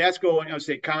 That's going,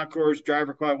 say Concours,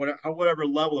 driver car, whatever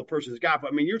level the person's got.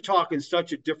 But I mean, you're talking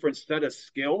such a different set of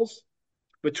skills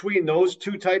between those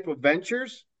two type of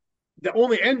ventures. The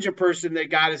only engine person they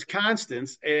got is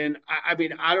Constance. And I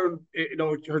mean, I don't,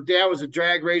 her dad was a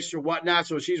drag racer, whatnot.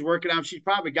 So she's working on, she's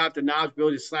probably got the knowledge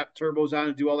ability to slap turbos on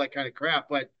and do all that kind of crap.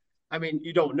 But I mean,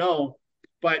 you don't know,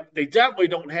 but they definitely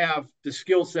don't have the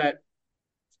skill set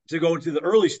to go to the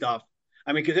early stuff.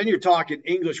 I mean, because then you're talking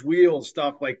English wheels,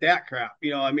 stuff like that crap,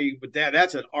 I mean, but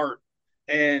that's an art.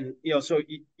 And, so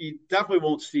you definitely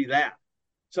won't see that.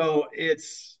 So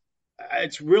it's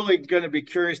really going to be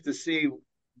curious to see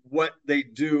what they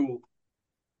do.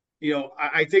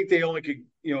 I think they only could,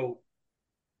 and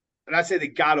I say they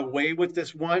got away with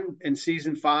this one in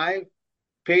season 5,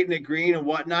 painting it green and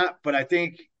whatnot. But I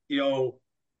think,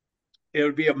 it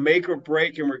would be a make or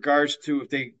break in regards to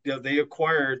if they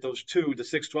acquired those two, the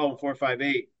 612 and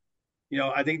 458.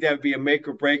 I think that would be a make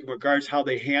or break in regards to how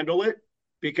they handle it.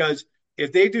 Because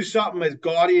if they do something as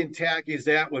gaudy and tacky as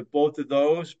that with both of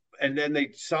those, and then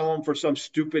they sell them for some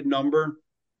stupid number,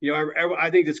 I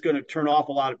think it's going to turn off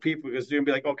a lot of people because they're going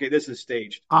to be like, okay, this is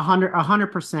staged.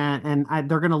 100%. And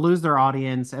they're going to lose their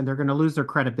audience and they're going to lose their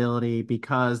credibility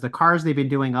because the cars they've been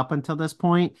doing up until this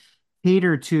point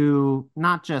cater to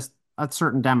not just a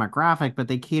certain demographic, but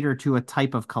they cater to a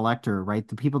type of collector, right?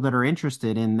 The people that are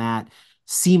interested in that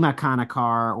SEMA kind of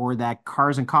car or that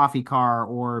cars and coffee car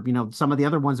or, some of the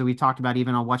other ones that we talked about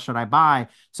even on What Should I Buy?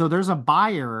 So there's a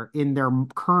buyer in their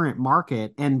current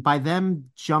market. And by them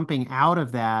jumping out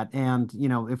of that and,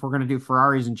 if we're going to do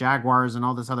Ferraris and Jaguars and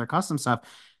all this other custom stuff,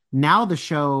 now the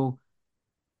show,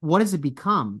 what does it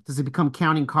become? Does it become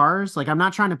counting cars? Like, I'm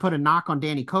not trying to put a knock on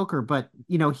Danny Coker, but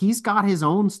he's got his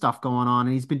own stuff going on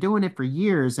and he's been doing it for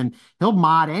years and he'll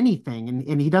mod anything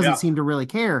and he doesn't seem to really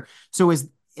care.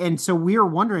 So we are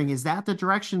wondering, is that the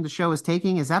direction the show is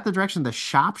taking? Is that the direction the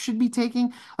shop should be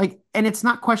taking? Like, and it's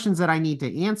not questions that I need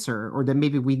to answer or that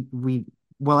maybe we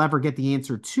will ever get the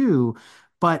answer to,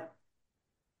 but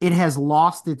it has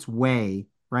lost its way,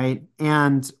 right?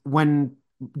 And when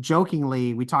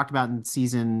jokingly we talked about in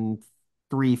season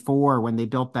 3, 4 when they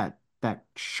built that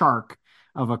shark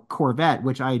of a Corvette,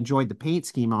 which I enjoyed the paint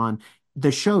scheme on,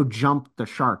 the show jumped the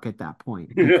shark at that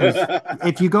point. Because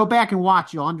if you go back and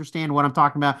watch, you'll understand what I'm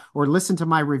talking about, or listen to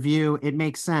my review. It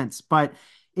makes sense, but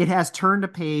it has turned a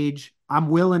page. I'm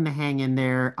willing to hang in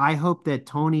there. I hope that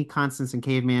Tony, Constance, and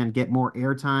Caveman get more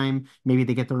airtime. Maybe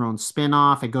they get their own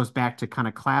spin-off. It goes back to kind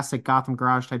of classic Gotham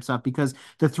Garage type stuff because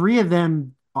the three of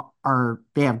them are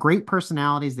they have great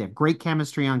personalities, they have great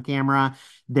chemistry on camera.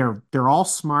 They're all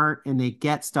smart and they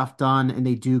get stuff done and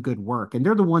they do good work. And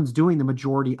they're the ones doing the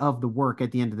majority of the work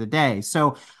at the end of the day.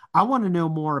 So I want to know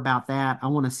more about that. I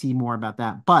want to see more about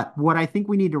that. But what I think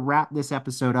we need to wrap this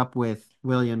episode up with,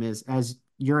 William, is as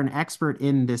you're an expert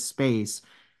in this space,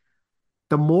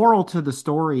 the moral to the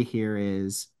story here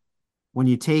is when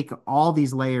you take all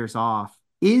these layers off,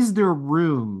 is there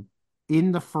room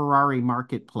in the Ferrari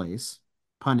marketplace,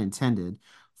 pun intended,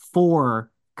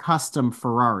 for custom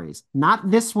Ferraris? Not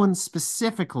this one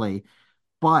specifically,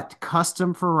 but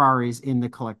custom Ferraris in the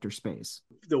collector space.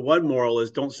 The one moral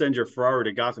is don't send your Ferrari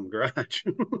to Gotham Garage.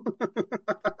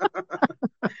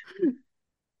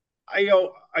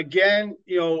 Again,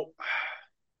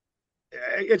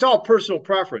 it's all personal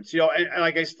preference, and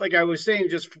like I was saying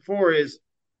just before is,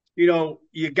 you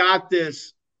got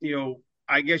this,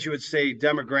 I guess you would say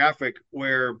demographic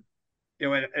where,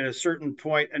 at a certain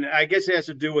point, and I guess it has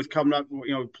to do with coming up,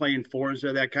 playing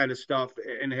Forza, that kind of stuff,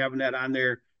 and having that on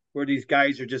there where these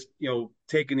guys are just,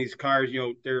 taking these cars,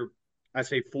 they're, I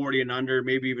say 40 and under,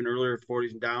 maybe even earlier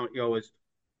 40s and down, it's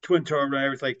twin turbo and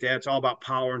everything like that. It's all about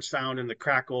power and sound and the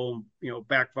crackle,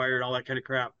 backfire and all that kind of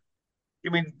crap. I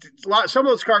mean, some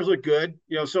of those cars look good.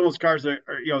 Some of those cars are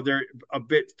they're a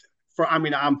bit.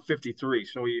 I'm 53,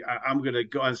 so I'm gonna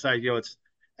go on the side.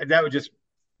 That would just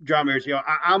draw me.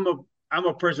 I'm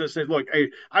a person that says, look, hey,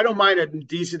 I don't mind a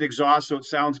decent exhaust, so it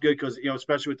sounds good because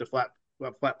especially with the flat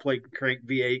plate crank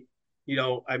V8.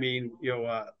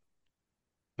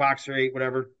 Boxer 8,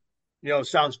 whatever.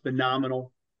 Sounds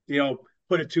phenomenal.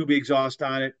 Put a tube exhaust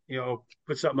on it,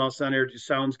 put something else on there, it just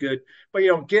sounds good. But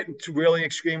getting to really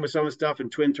extreme with some of the stuff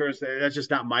and twin turns, that's just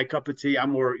not my cup of tea.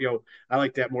 I'm more, I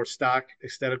like that more stock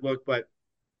aesthetic look. But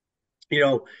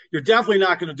you're definitely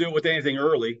not going to do it with anything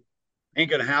early. Ain't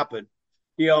going to happen.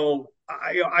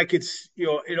 I could,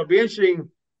 it'll be interesting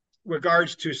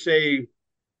regards to say,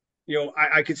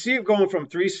 I could see it going from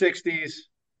 360s,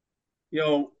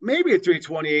 maybe a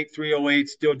 328, 308,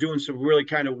 still doing some really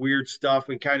kind of weird stuff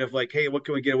and kind of like, hey, what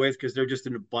can we get away with? Because they're just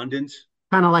in abundance.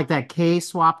 Kind of like that K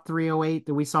swap 308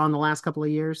 that we saw in the last couple of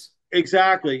years.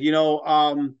 Exactly.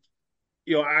 I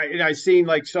seen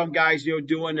like some guys,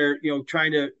 doing their,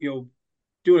 trying to,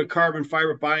 doing a carbon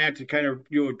fiber biax to kind of,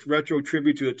 retro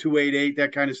tribute to a 288,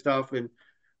 that kind of stuff. And,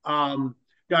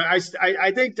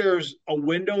 I think there's a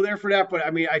window there for that, but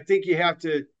I mean, I think you can't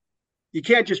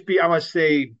just be,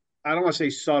 I don't want to say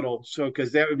subtle, so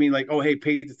because that would mean like, oh, hey,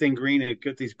 paint the thing green and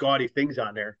get these gaudy things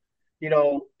on there.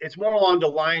 It's more along the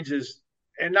lines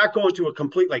and not going to a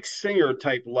complete like singer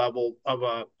type level of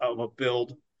a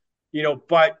build,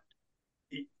 but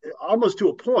almost to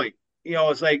a point.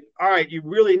 It's like, all right, you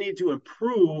really need to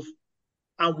improve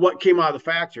on what came out of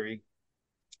the factory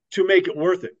to make it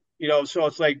worth it. So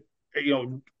it's like,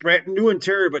 brand new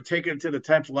interior, but taking it to the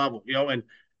 10th level, and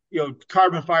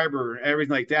carbon fiber and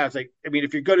everything like that. It's like, I mean,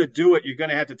 if you're going to do it, you're going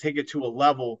to have to take it to a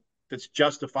level that's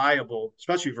justifiable,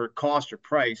 especially for cost or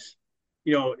price,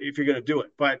 if you're going to do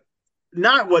it. But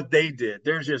not what they did.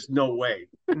 There's just no way.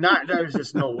 There's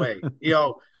just no way.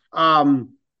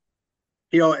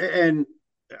 And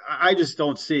I just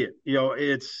don't see it.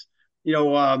 It's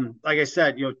like I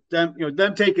said,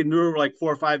 them taking newer like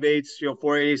 4.58s,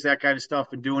 4.88s, that kind of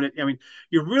stuff, and doing it. I mean,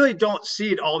 you really don't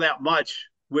see it all that much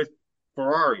with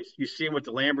Ferraris. You see them with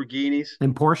the Lamborghinis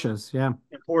and Porsches, yeah,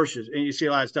 and Porsches, and you see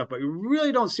a lot of stuff, but you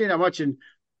really don't see that much. And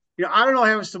I don't know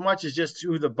how so much as just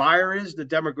who the buyer is, the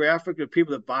demographic of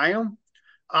people that buy them.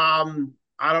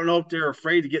 I don't know if they're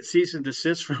afraid to get cease and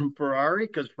desist from Ferrari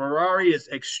because Ferrari is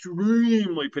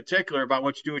extremely particular about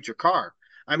what you do with your car.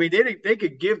 I mean, they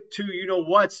could give to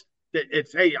what's that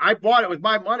it's, hey, I bought it with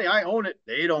my money, I own it.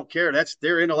 They don't care. That's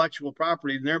their intellectual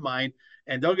property in their mind,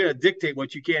 and they're going to dictate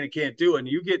what you can and can't do. And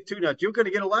you get too nuts, you're going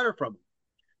to get a letter from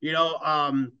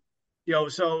them.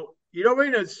 So you don't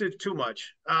really know too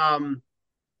much.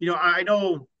 I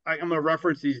know I'm going to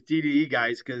reference these DDE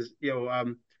guys because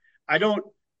I don't.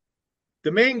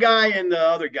 The main guy and the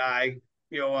other guy,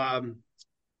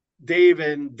 Dave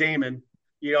and Damon,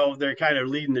 they're kind of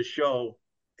leading the show.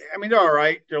 I mean, they're all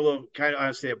right. They're a little kind of,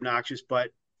 honestly, obnoxious,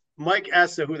 but Mike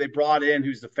Essa, who they brought in,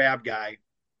 who's the fab guy,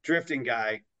 drifting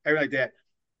guy, everything like that.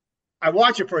 I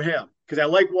watch it for him because I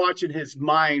like watching his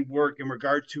mind work in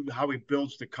regard to how he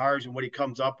builds the cars and what he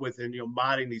comes up with and,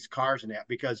 modding these cars and that,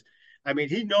 because I mean,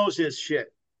 he knows his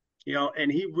shit,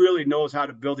 and he really knows how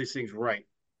to build these things right.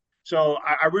 So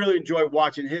I really enjoy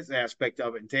watching his aspect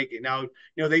of it and taking it. Now,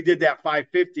 they did that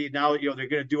 550. Now, they're going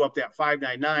to do up that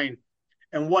 599.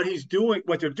 And what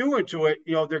they're doing to it,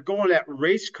 they're going that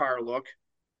race car look,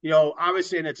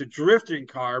 Obviously, and it's a drifting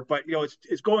car, but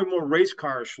it's going more race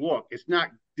carish look. It's not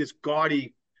this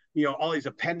gaudy, all these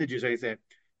appendages, anything.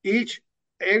 Each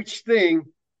thing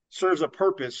serves a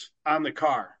purpose on the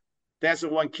car. That's the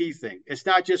one key thing. It's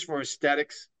not just for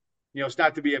aesthetics. It's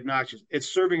not to be obnoxious.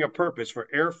 It's serving a purpose for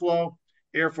airflow,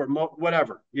 air for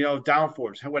whatever,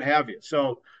 downforce, what have you.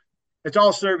 So it's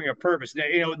all serving a purpose.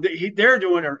 They're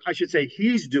doing, or I should say,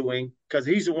 he's doing, because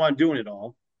he's the one doing it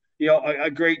all. A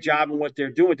great job in what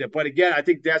they're doing with it. But again, I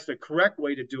think that's the correct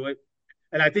way to do it.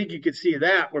 And I think you could see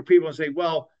that where people say,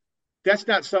 well, that's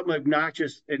not something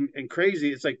obnoxious and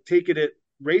crazy. It's like taking it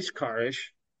race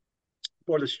car-ish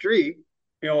for the street.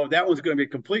 That one's going to be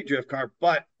a complete drift car,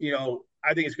 but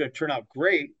I think it's going to turn out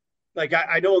great. Like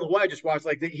I know the one I just watched,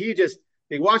 like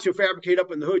they watch him fabricate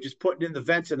up in the hood, just putting in the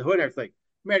vents in the hood and everything.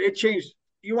 Man, it changed.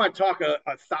 You want to talk a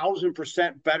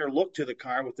 1,000% better look to the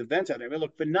car with the vents on there. It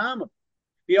looked phenomenal.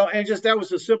 And just that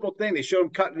was a simple thing. They showed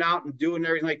him cutting out and doing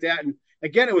everything like that. And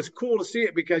again, it was cool to see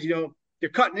it because, they're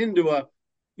cutting into a,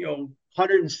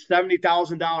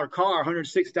 $170,000 car,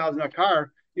 $160,000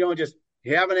 car, and just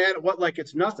having it what like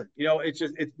it's nothing. It's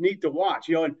neat to watch.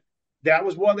 And that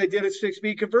was one they did a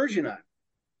 6-speed conversion on.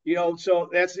 So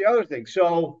that's the other thing.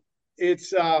 So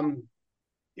it's I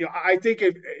think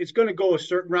it's going to go a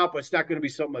certain route, but it's not going to be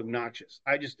something obnoxious.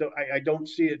 I just don't. I don't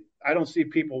see it. I don't see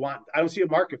people I don't see a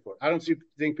market for it. I don't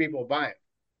think people will buy it.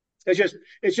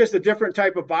 It's just a different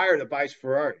type of buyer that buys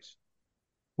Ferraris.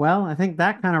 Well, I think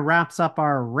that kind of wraps up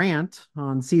our rant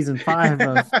on season 5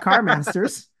 of Car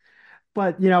Masters.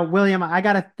 But, William, I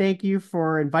got to thank you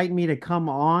for inviting me to come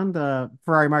on the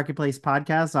Ferrari Marketplace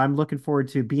podcast. I'm looking forward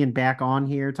to being back on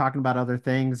here, talking about other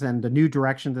things and the new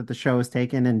direction that the show has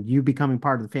taken and you becoming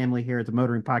part of the family here at the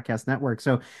Motoring Podcast Network.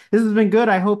 So this has been good.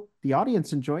 I hope the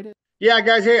audience enjoyed it. Yeah,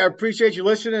 guys. Hey, I appreciate you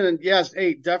listening. And yes,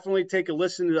 hey, definitely take a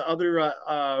listen to the other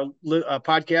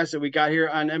podcasts that we got here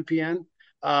on MPN.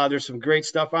 There's some great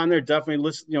stuff on there. Definitely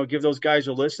listen, give those guys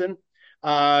a listen.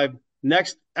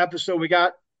 Next episode we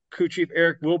got Crew Chief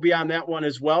Eric will be on that one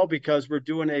as well because we're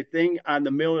doing a thing on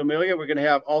the Mille Miglia. We're going to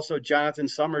have also Jonathan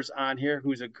Summers on here,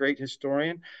 who's a great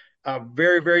historian, a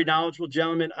very, very knowledgeable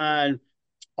gentleman on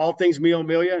all things Mille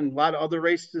Miglia and a lot of other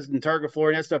races and Targa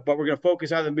Florio and that stuff. But we're going to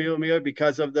focus on the Mille Miglia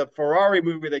because of the Ferrari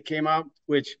movie that came out,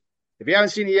 which if you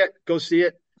haven't seen it yet, go see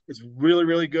it. It's really,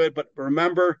 really good. But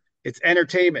remember, it's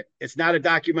entertainment. It's not a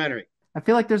documentary. I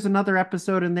feel like there's another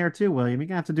episode in there too, William. You're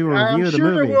going to have to do a review of the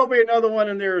movie. I'm sure there will be another one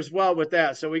in there as well with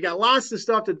that. So we got lots of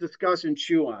stuff to discuss and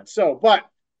chew on. So, but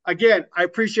again, I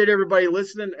appreciate everybody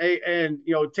listening and,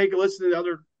 take a listen to the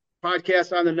other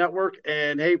podcasts on the network.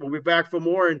 And hey, we'll be back for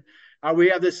more. And we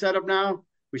have this set up now.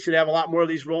 We should have a lot more of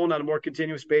these rolling on a more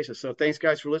continuous basis. So thanks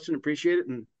guys for listening. Appreciate it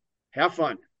and have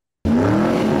fun.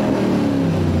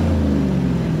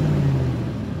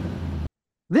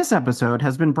 This episode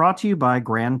has been brought to you by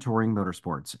Grand Touring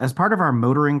Motorsports as part of our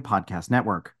Motoring Podcast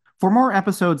Network. For more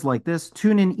episodes like this,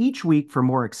 tune in each week for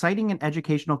more exciting and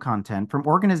educational content from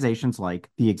organizations like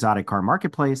the Exotic Car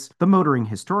Marketplace, the Motoring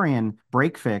Historian,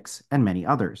 Break Fix, and many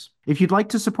others. If you'd like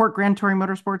to support Grand Touring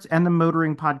Motorsports and the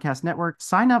Motoring Podcast Network,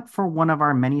 sign up for one of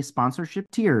our many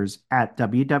sponsorship tiers at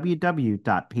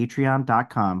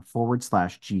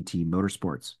www.patreon.com/GT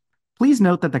Motorsports. Please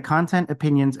note that the content,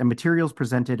 opinions, and materials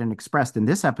presented and expressed in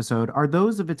this episode are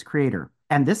those of its creator,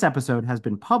 and this episode has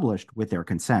been published with their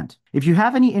consent. If you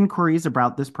have any inquiries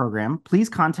about this program, please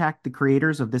contact the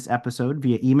creators of this episode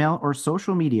via email or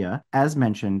social media as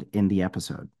mentioned in the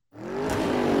episode.